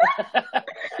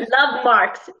 Love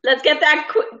marks. Let's get that,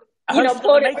 quoted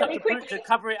makeup really quickly. to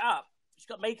cover it up. She's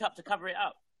got makeup to cover it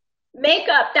up.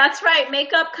 Makeup, that's right.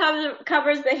 Makeup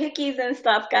covers the hickeys and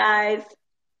stuff, guys.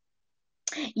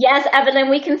 Yes, Evelyn,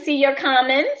 we can see your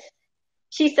comments.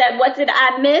 She said, what did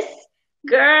I miss?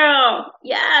 Girl,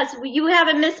 yes, you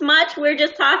haven't missed much. We're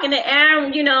just talking to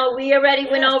Aaron. You know, we already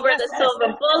went over the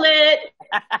silver bullet.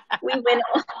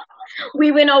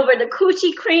 We went over the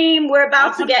coochie cream. We're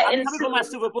about to get into my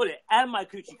silver bullet and my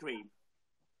coochie cream.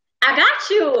 I got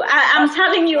you. I'm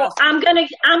telling you, I'm gonna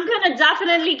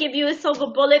definitely give you a silver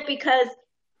bullet because,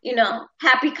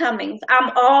 happy comings. I'm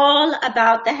all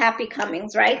about the happy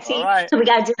comings, right? See, right. So we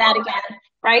gotta do that again,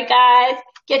 right, guys?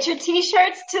 Get your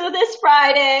T-shirts too this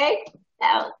Friday.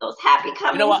 Those happy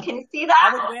comings. You know, can you see that?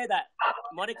 I would wear that,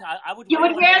 Monica. You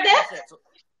would wear this?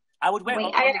 I would wear it on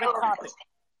the red carpet.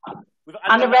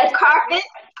 On the red carpet?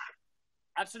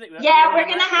 Absolutely. Yeah, we're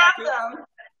gonna have them.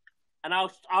 And I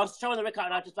was showing the record,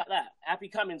 and I was just like that. Happy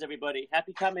comings, everybody.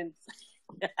 Happy comings.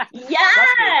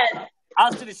 Yes.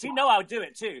 She know I would do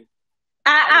it too.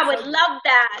 I would love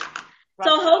that.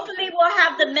 So hopefully we'll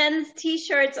have the men's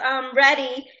T-shirts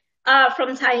ready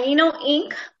from Taino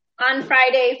Inc. on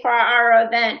Friday for our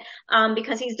event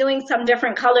because he's doing some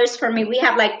different colors for me. We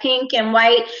have like pink and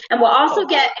white, and we'll also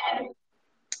get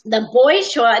the boy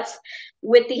shorts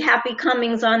with the happy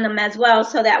comings on them as well,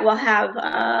 so that we'll have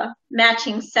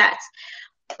matching sets.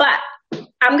 But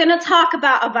I'm going to talk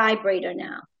about a vibrator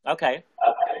now. Okay.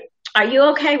 Are you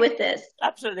okay with this?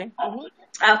 Absolutely.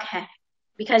 Okay.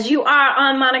 Because you are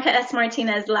on Monica S.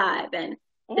 Martinez Live, and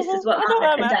this is what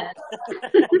Monica does.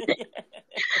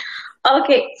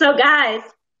 Okay, so guys,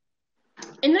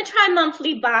 in the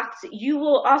tri-monthly box, you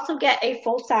will also get a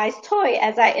full-size toy,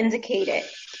 as I indicated.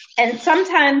 And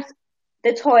sometimes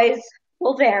the toys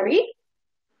will vary.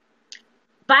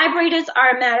 Vibrators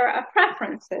are a matter of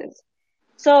preferences.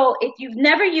 So if you've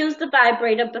never used a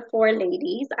vibrator before,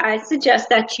 ladies, I suggest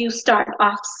that you start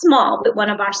off small with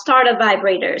one of our starter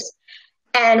vibrators.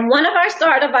 And one of our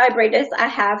starter vibrators I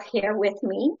have here with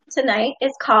me tonight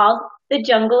is called the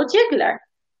Jungle Jiggler.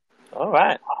 All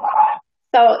right.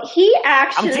 So he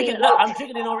actually... I'm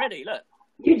jiggling already, look.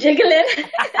 You jiggling?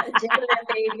 Jiggling,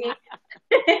 baby.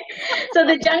 So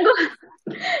the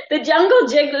Jungle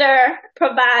Jiggler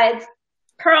provides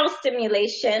pearl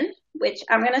stimulation, which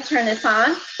I'm going to turn this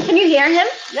on. Can you hear him?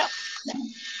 Yep.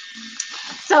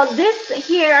 So this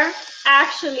here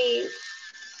actually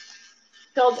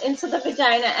goes into the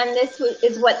vagina, and this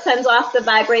is what sends off the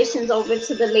vibrations over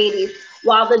to the ladies,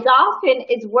 while the dolphin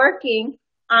is working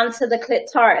onto the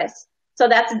clitoris. So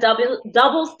that's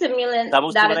double stimulant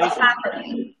that is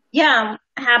happening. Yeah,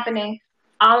 happening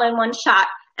all in one shot.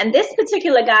 And this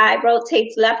particular guy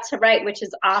rotates left to right, which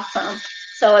is awesome.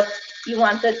 So if you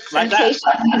want the sensation,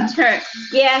 you can turn.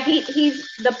 Yeah,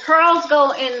 the pearls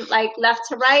go in like left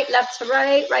to right,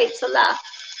 right to left.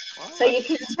 Wow. So you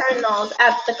can turn those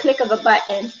at the click of a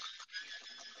button.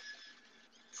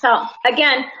 So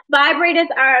again,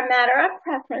 vibrators are a matter of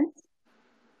preference.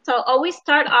 So always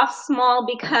start off small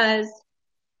because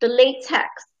the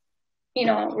latex,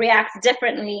 reacts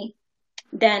differently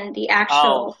than the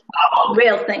actual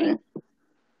real thing.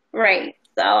 Right.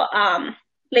 So,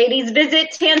 ladies, visit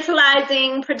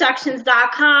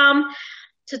tantalizingproductions.com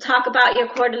to talk about your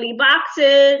quarterly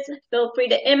boxes. Feel free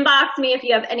to inbox me if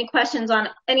you have any questions on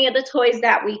any of the toys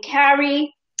that we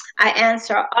carry. I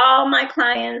answer all my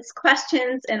clients'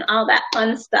 questions and all that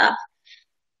fun stuff.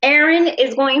 Aaron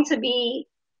is going to be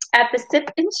at the Sip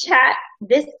and Chat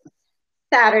this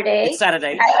Saturday. It's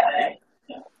Saturday.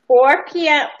 4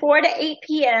 to 8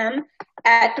 p.m.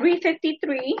 at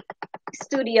 353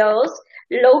 Studios,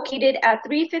 located at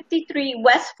 353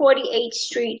 West 48th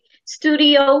Street,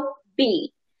 Studio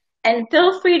B. And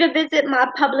feel free to visit my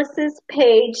publicist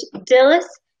page, Dhylles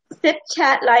Sip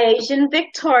Chat Liaison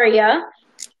Victoria,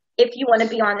 if you want to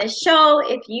be on this show,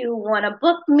 if you want to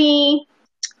book me,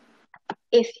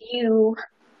 if you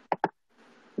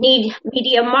need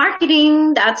media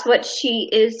marketing, that's what she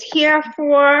is here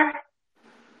for.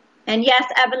 And yes,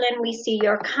 Evelyn, we see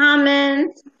your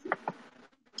comments.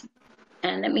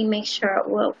 And let me make sure it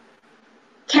will.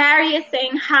 Carrie is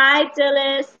saying, hi,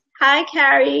 Dhylles. Hi,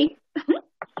 Carrie.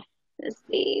 Let's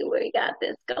see, we got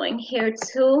this going here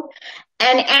too.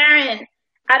 And Aaron,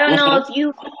 I don't know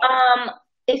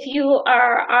if you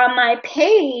are on my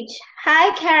page. Hi,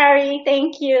 Carrie.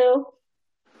 Thank you.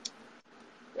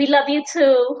 We love you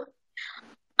too.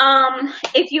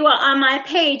 If you are on my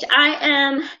page, I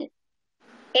am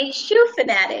a shoe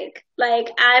fanatic. Like,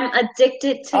 I'm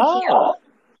addicted to heels.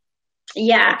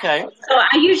 Yeah. Okay. So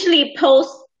I usually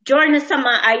post during the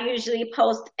summer. I usually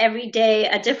post every day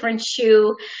a different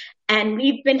shoe, and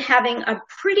we've been having a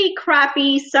pretty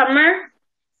crappy summer.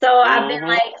 So I've been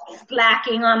like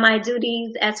slacking on my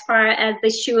duties as far as the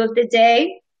shoe of the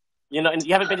day. You know, and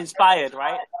you haven't been inspired,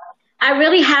 right? I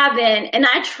really haven't, and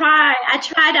I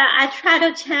try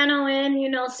to channel in, you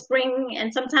know, spring,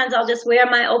 and sometimes I'll just wear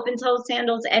my open toe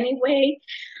sandals anyway.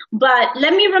 But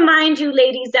let me remind you,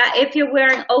 ladies, that if you're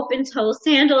wearing open toe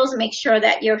sandals, make sure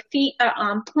that your feet are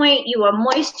on point, you are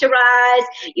moisturized,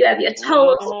 you have your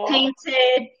toes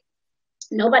painted.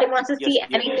 Nobody wants to see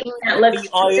anything that looks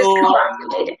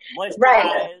discombobulated.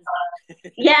 Right.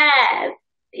 Yes,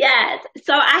 yes.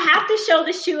 So I have to show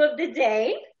the shoe of the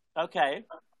day. Okay.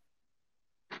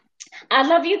 I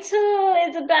love you too,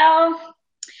 Isabel.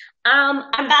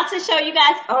 I'm about to show you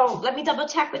guys. Oh, let me double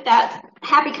check with that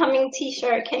Happy Coming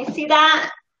t-shirt. Can you see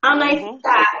that? How nice is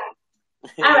that?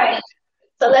 All right.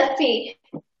 So let's see.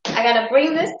 I got to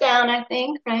bring this down, I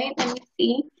think, right? Let me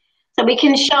see. So we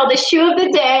can show the shoe of the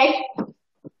day.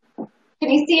 Can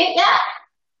you see it yet?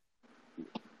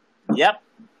 Yep.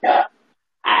 All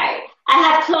right. I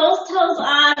have closed toes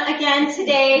on again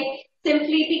today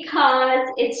simply because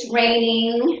it's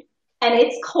raining and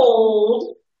it's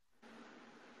cold.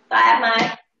 So I have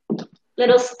my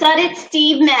little studded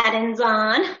Steve Maddens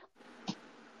on.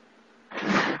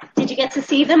 Did you get to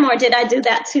see them, or did I do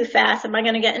that too fast? Am I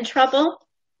going to get in trouble?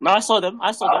 No, I saw them.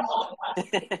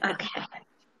 Okay.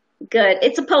 Good.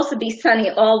 It's supposed to be sunny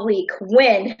all week.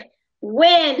 When?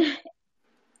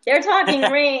 They're talking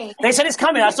rain. They said it's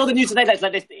coming. I saw the news today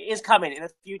that it is coming. In a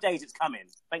few days, it's coming.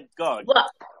 Thank God. Well,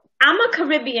 I'm a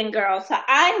Caribbean girl, so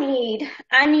I need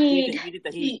You did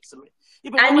the heat.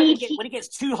 Yeah, but when it gets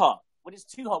too hot, what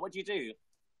do you do?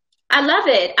 I love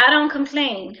it. I don't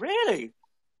complain. Really?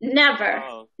 Never.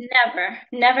 Oh.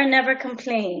 Never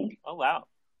complain. Oh, wow.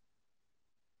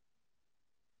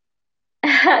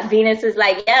 Venus is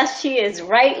like, yes, she is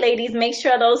right, ladies. Make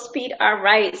sure those feet are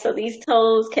right so these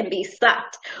toes can be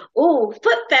sucked. Ooh,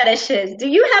 foot fetishes. Do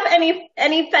you have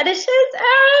any fetishes,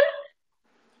 Aaron?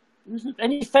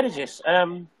 Any fetishes?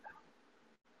 Not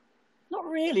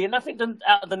really. Nothing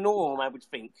out of the norm, I would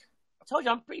think. I told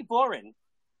you I'm pretty boring.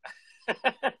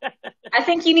 I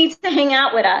think you need to hang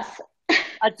out with us.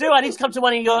 I do. I need to come to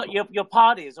one of your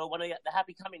parties, or one of the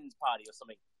Happy Comings party or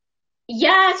something.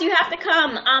 Yes, you have to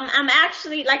come. I'm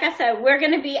actually, like I said, we're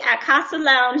going to be at Casa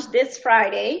Lounge this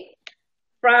Friday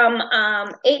from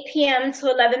 8 p.m.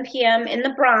 to 11 p.m. in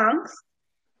the Bronx.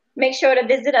 Make sure to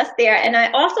visit us there. And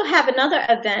I also have another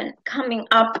event coming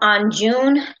up on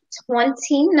June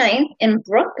 29th in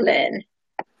Brooklyn.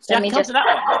 See, I can come to that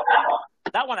one.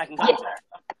 That one I can come to.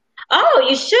 Oh,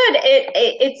 you should.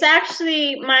 It's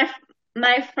actually my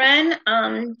friend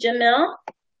Jamil.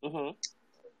 Mm-hmm.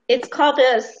 It's called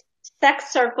a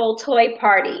Sex Circle Toy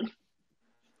Party.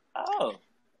 Oh.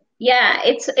 Yeah,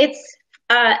 it's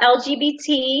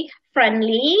LGBT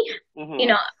friendly. Mm-hmm. You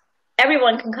know,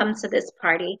 everyone can come to this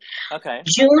party. Okay.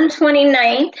 June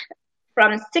 29th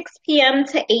from 6 p.m.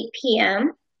 to 8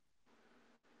 p.m.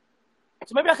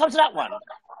 So maybe I'll come to that one.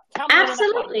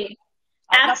 Absolutely.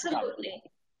 Absolutely.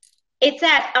 It's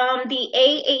at the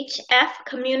AHF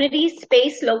Community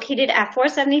Space located at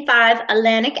 475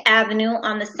 Atlantic Avenue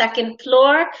on the second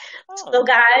floor. Oh. So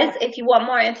guys, if you want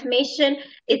more information,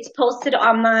 it's posted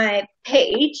on my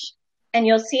page and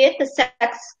you'll see it, the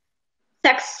Sex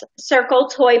Circle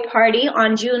Toy Party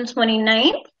on June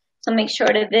 29th. So make sure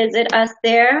to visit us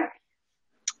there.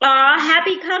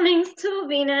 Happy comings too,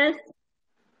 Venus.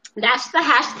 That's the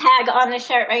hashtag on the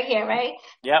shirt right here, right?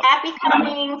 Yep. Happy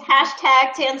comings,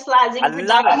 hashtag Tantalizing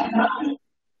Productions. I love it.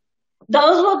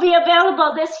 Those will be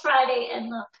available this Friday. And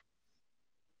look.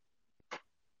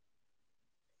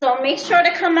 So make sure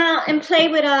to come out and play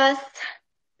with us.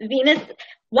 Venus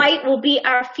White will be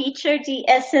our feature. D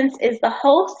Essence is the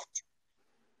host.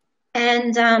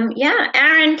 And yeah,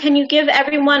 Aaron, can you give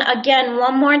everyone again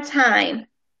one more time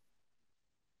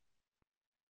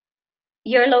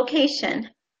your location?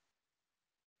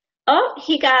 Oh,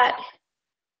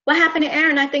 what happened to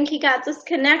Aaron? I think he got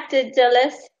disconnected,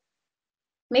 Dhylles.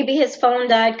 Maybe his phone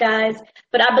died, guys.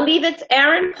 But I believe it's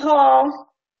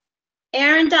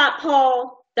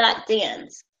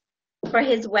aaron.paul.dance for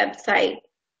his website.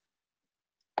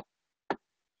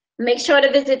 Make sure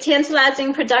to visit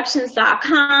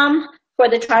tantalizingproductions.com for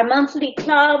the tri-monthly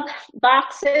club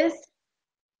boxes.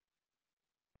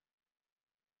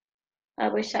 I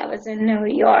wish I was in New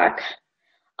York.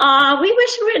 We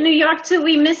wish we were in New York too.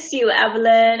 We miss you,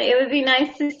 Evelyn. It would be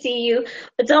nice to see you.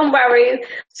 But don't worry,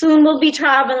 soon we'll be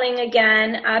traveling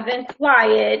again. I've been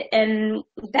quiet and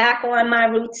back on my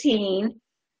routine.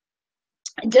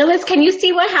 Dhylles, can you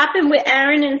see what happened with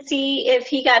Aaron and see if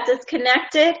he got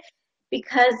disconnected?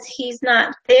 Because he's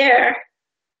not there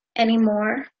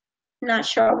anymore. Not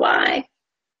sure why.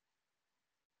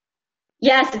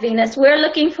 Yes, Venus, we're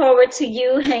looking forward to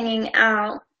you hanging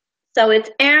out. So it's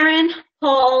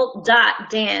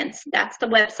aaronpaul.dance. That's the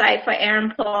website for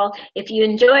Aaron Paul. If you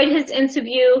enjoyed his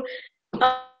interview,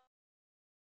 so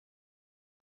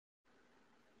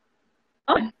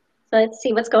let's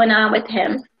see what's going on with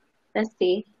him. Let's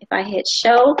see if I hit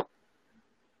show.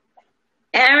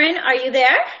 Aaron, are you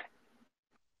there?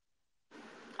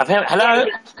 Hello?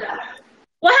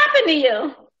 What happened to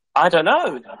you? I don't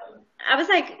know. I was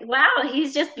like, wow,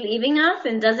 he's just leaving us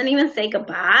and doesn't even say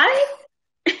goodbye?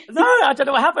 No, I don't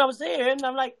know what happened. I was there and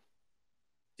I'm like,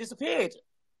 disappeared.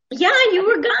 Yeah, you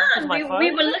were gone. We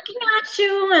were looking at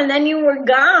you and then you were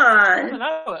gone. I don't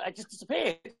know. I just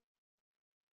disappeared.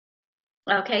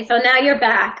 Okay, so now you're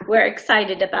back. We're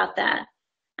excited about that.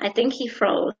 I think he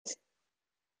froze.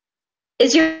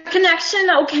 Is your connection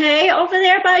okay over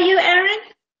there by you, Aaron?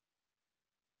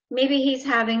 Maybe he's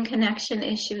having connection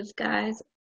issues, guys.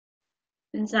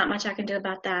 There's not much I can do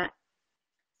about that.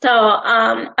 So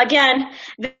again,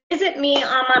 visit me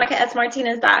on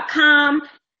monicasmartinez.com.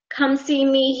 Come see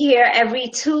me here every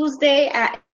Tuesday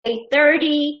at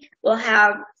 8:30. We'll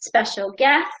have special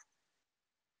guests.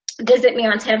 Visit me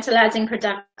on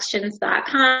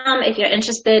tantalizingproductions.com if you're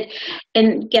interested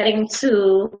in getting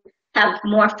to have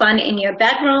more fun in your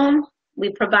bedroom.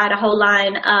 We provide a whole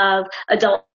line of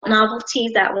adult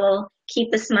novelties that will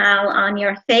keep a smile on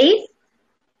your face.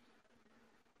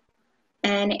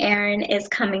 And Aaron is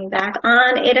coming back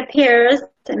on, it appears.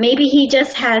 Maybe he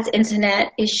just has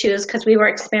internet issues because we were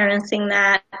experiencing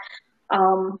that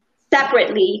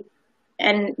separately.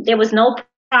 And there was no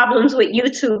problems with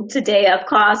YouTube today, of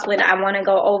course. When I want to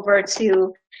go over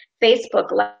to Facebook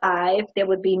Live, there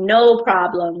would be no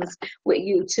problems with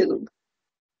YouTube.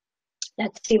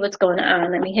 Let's see what's going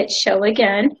on. Let me hit show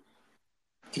again.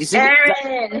 Can you see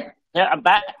Aaron! Me? Yeah, I'm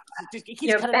back.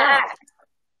 You're back. Out.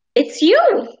 It's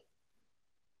you.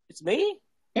 It's me?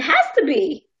 It has to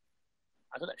be.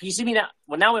 I don't know. Can you see me now?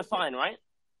 Well, now we're fine, right?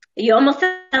 You almost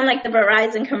sound like the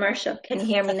Verizon commercial. Can you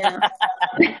hear me now?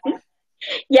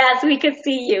 Yes, we could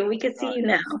see you. We could see you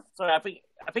now. Sorry, I think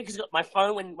it's got my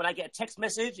phone. When I get a text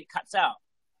message, it cuts out.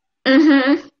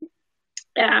 Mm-hmm.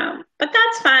 Yeah, but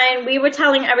that's fine. We were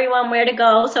telling everyone where to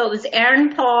go, so it was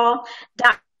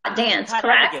aaronpaul.dance,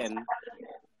 correct?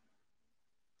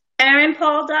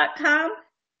 aaronpaul.com?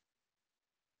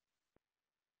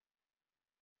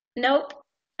 Nope.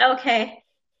 Okay.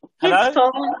 Hello? His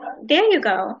phone. There you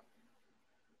go.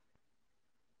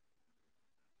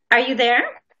 Are you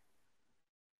there?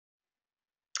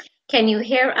 Can you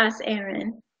hear us,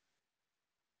 Aaron?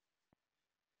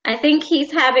 I think he's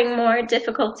having more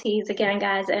difficulties again,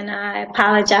 guys, and I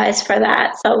apologize for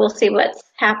that. So we'll see what's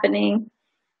happening.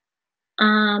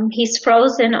 He's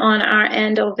frozen on our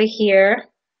end over here.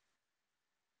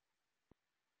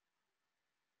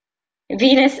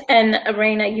 Venus and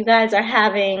Arena, you guys are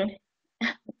having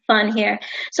fun here.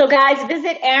 So guys,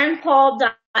 visit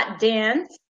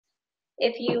aaronpaul.dance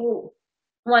if you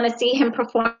want to see him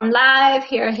perform live,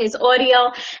 hear his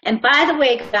audio. And by the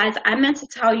way, guys, I meant to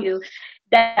tell you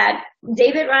that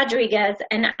David Rodriguez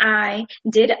and I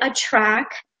did a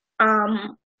track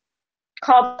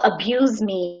called Abuse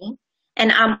Me,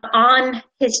 and I'm on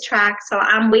his track, so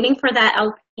I'm waiting for that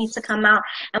LP to come out.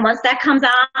 And once that comes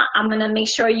out, I'm going to make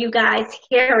sure you guys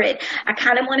hear it. I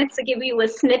kind of wanted to give you a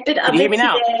snippet of it today.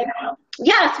 Now?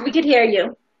 Yes, we could hear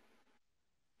you.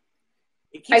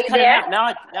 It keeps cutting out.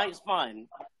 Now it's fine.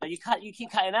 No, you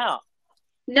keep cutting out.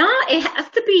 No, it has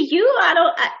to be you.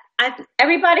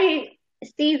 Everybody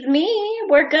sees me.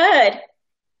 We're good.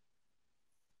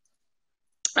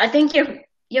 I think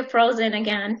you're frozen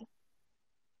again.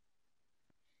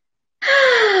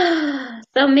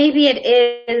 So maybe it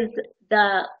is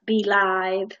the Be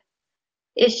Live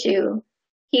issue.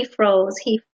 He froze.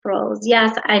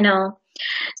 Yes, I know.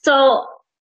 So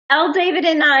L. David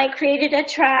and I created a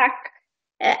track,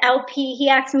 LP. He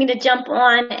asked me to jump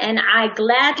on, and I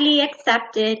gladly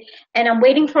accepted, and I'm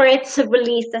waiting for it to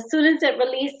release. As soon as it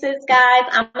releases, guys,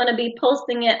 I'm going to be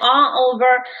posting it all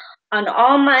over on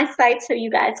all my sites so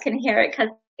you guys can hear it,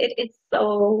 because it is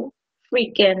so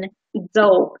freaking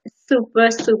dope. Super,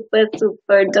 super,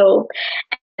 super dope.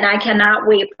 And I cannot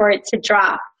wait for it to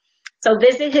drop. So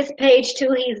visit his page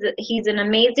too. He's an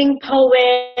amazing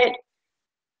poet,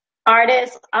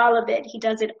 artist, all of it. He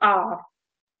does it all.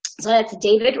 So that's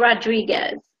David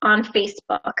Rodriguez on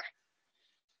Facebook.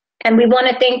 And we want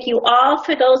to thank you all.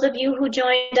 For those of you who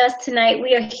joined us tonight,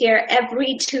 we are here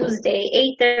every Tuesday,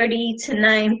 8:30 to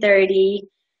 9:30,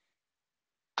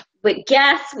 with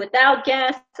guests, without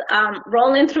guests,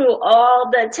 rolling through all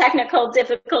the technical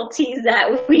difficulties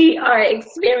that we are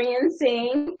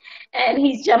experiencing. And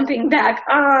he's jumping back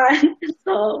on.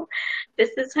 So this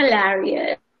is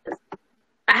hilarious.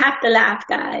 I have to laugh,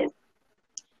 guys.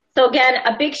 So again,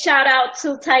 a big shout out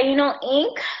to Taino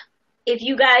Inc. If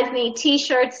you guys need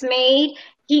t-shirts made,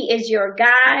 he is your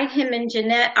guy. John and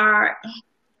Jeanette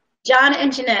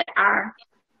are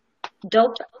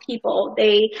dope people.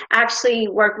 They actually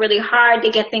work really hard. They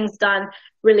get things done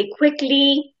really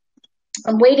quickly.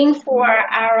 I'm waiting for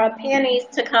our panties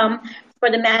to come for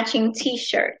the matching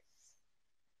t-shirts.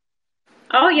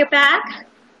 Oh, you're back?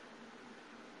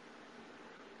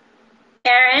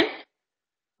 Aaron?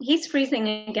 He's freezing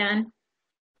again.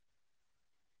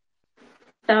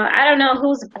 So I don't know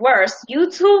who's worse,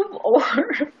 YouTube or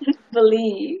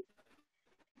Believe.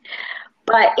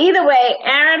 But either way,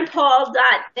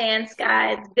 AaronPaul.dance,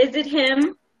 guys. Visit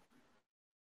him.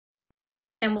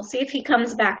 And we'll see if he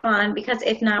comes back on, because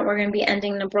if not, we're going to be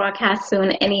ending the broadcast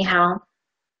soon anyhow.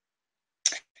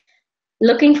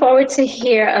 Looking forward to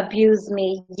hear Abuse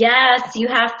Me. Yes, you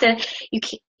have to,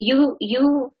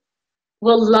 you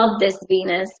will love this,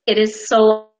 Venus. It is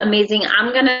so amazing.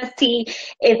 I'm gonna see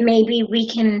if maybe we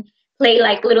can play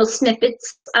like little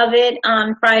snippets of it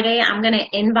on Friday. I'm gonna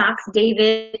inbox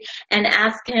David and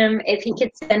ask him if he could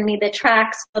send me the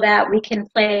track so that we can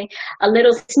play a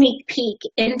little sneak peek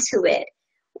into it,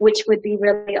 which would be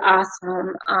really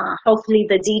awesome. Hopefully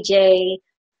the DJ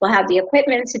will have the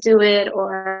equipment to do it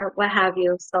or what have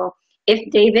you. So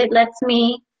if David lets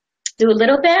me do a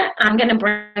little bit, I'm gonna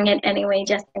bring it anyway,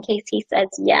 just in case he says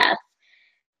yes.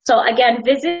 So again,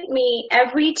 visit me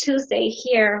every Tuesday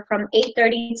here from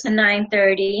 8:30 to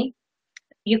 9:30.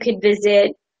 You could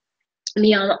visit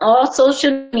me on all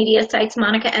social media sites,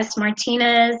 Monica S.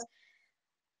 Martinez,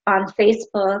 on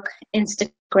Facebook,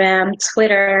 Instagram,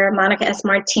 Twitter,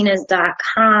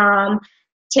 monicasmartinez.com,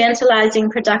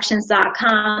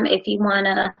 tantalizingproductions.com if you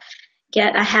wanna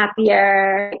get a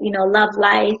happier, love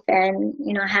life and,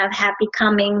 have happy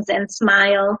comings and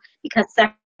smile, because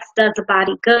sex does the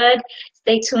body good.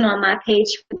 Stay tuned on my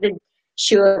page for the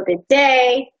shoe of the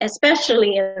day,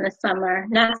 especially in the summer,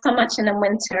 not so much in the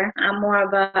winter. I'm more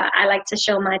of I like to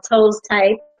show my toes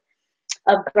type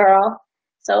of girl.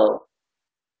 So,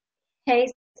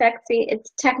 hey, sexy,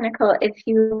 it's technical. If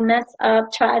you mess up,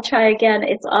 try again.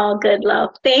 It's all good,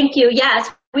 love. Thank you.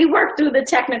 Yes. We work through the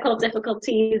technical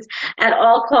difficulties at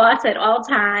all costs, at all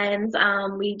times.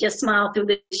 We just smile through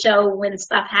the show when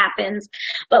stuff happens.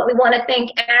 But we want to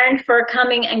thank Aaron for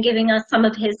coming and giving us some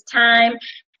of his time.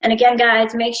 And again,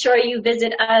 guys, make sure you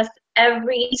visit us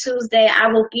every Tuesday. I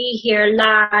will be here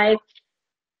live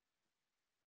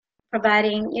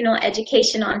providing,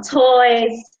 education on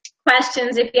toys,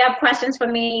 questions. If you have questions for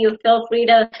me, you feel free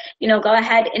to, go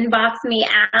ahead, inbox me,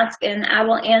 ask, and I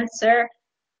will answer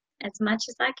as much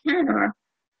as I can or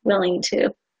willing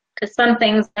to, because some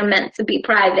things are meant to be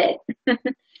private.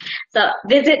 So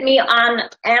visit me on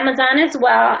Amazon as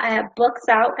well. I have books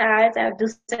out, guys. I have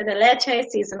Dulce de Leche,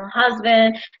 Seasonal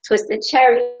Husband, Twisted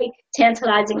Cherry,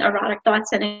 Tantalizing Erotic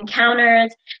Thoughts and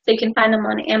Encounters. So you can find them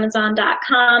on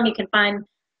Amazon.com. You can find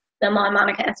them on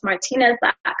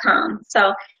MonicaSMartinez.com.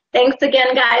 So thanks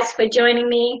again, guys, for joining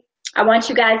me. I want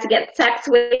you guys to get sex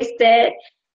wasted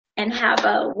and have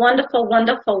a wonderful,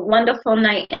 wonderful, wonderful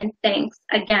night. And thanks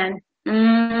again.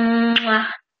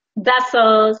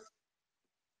 Besos.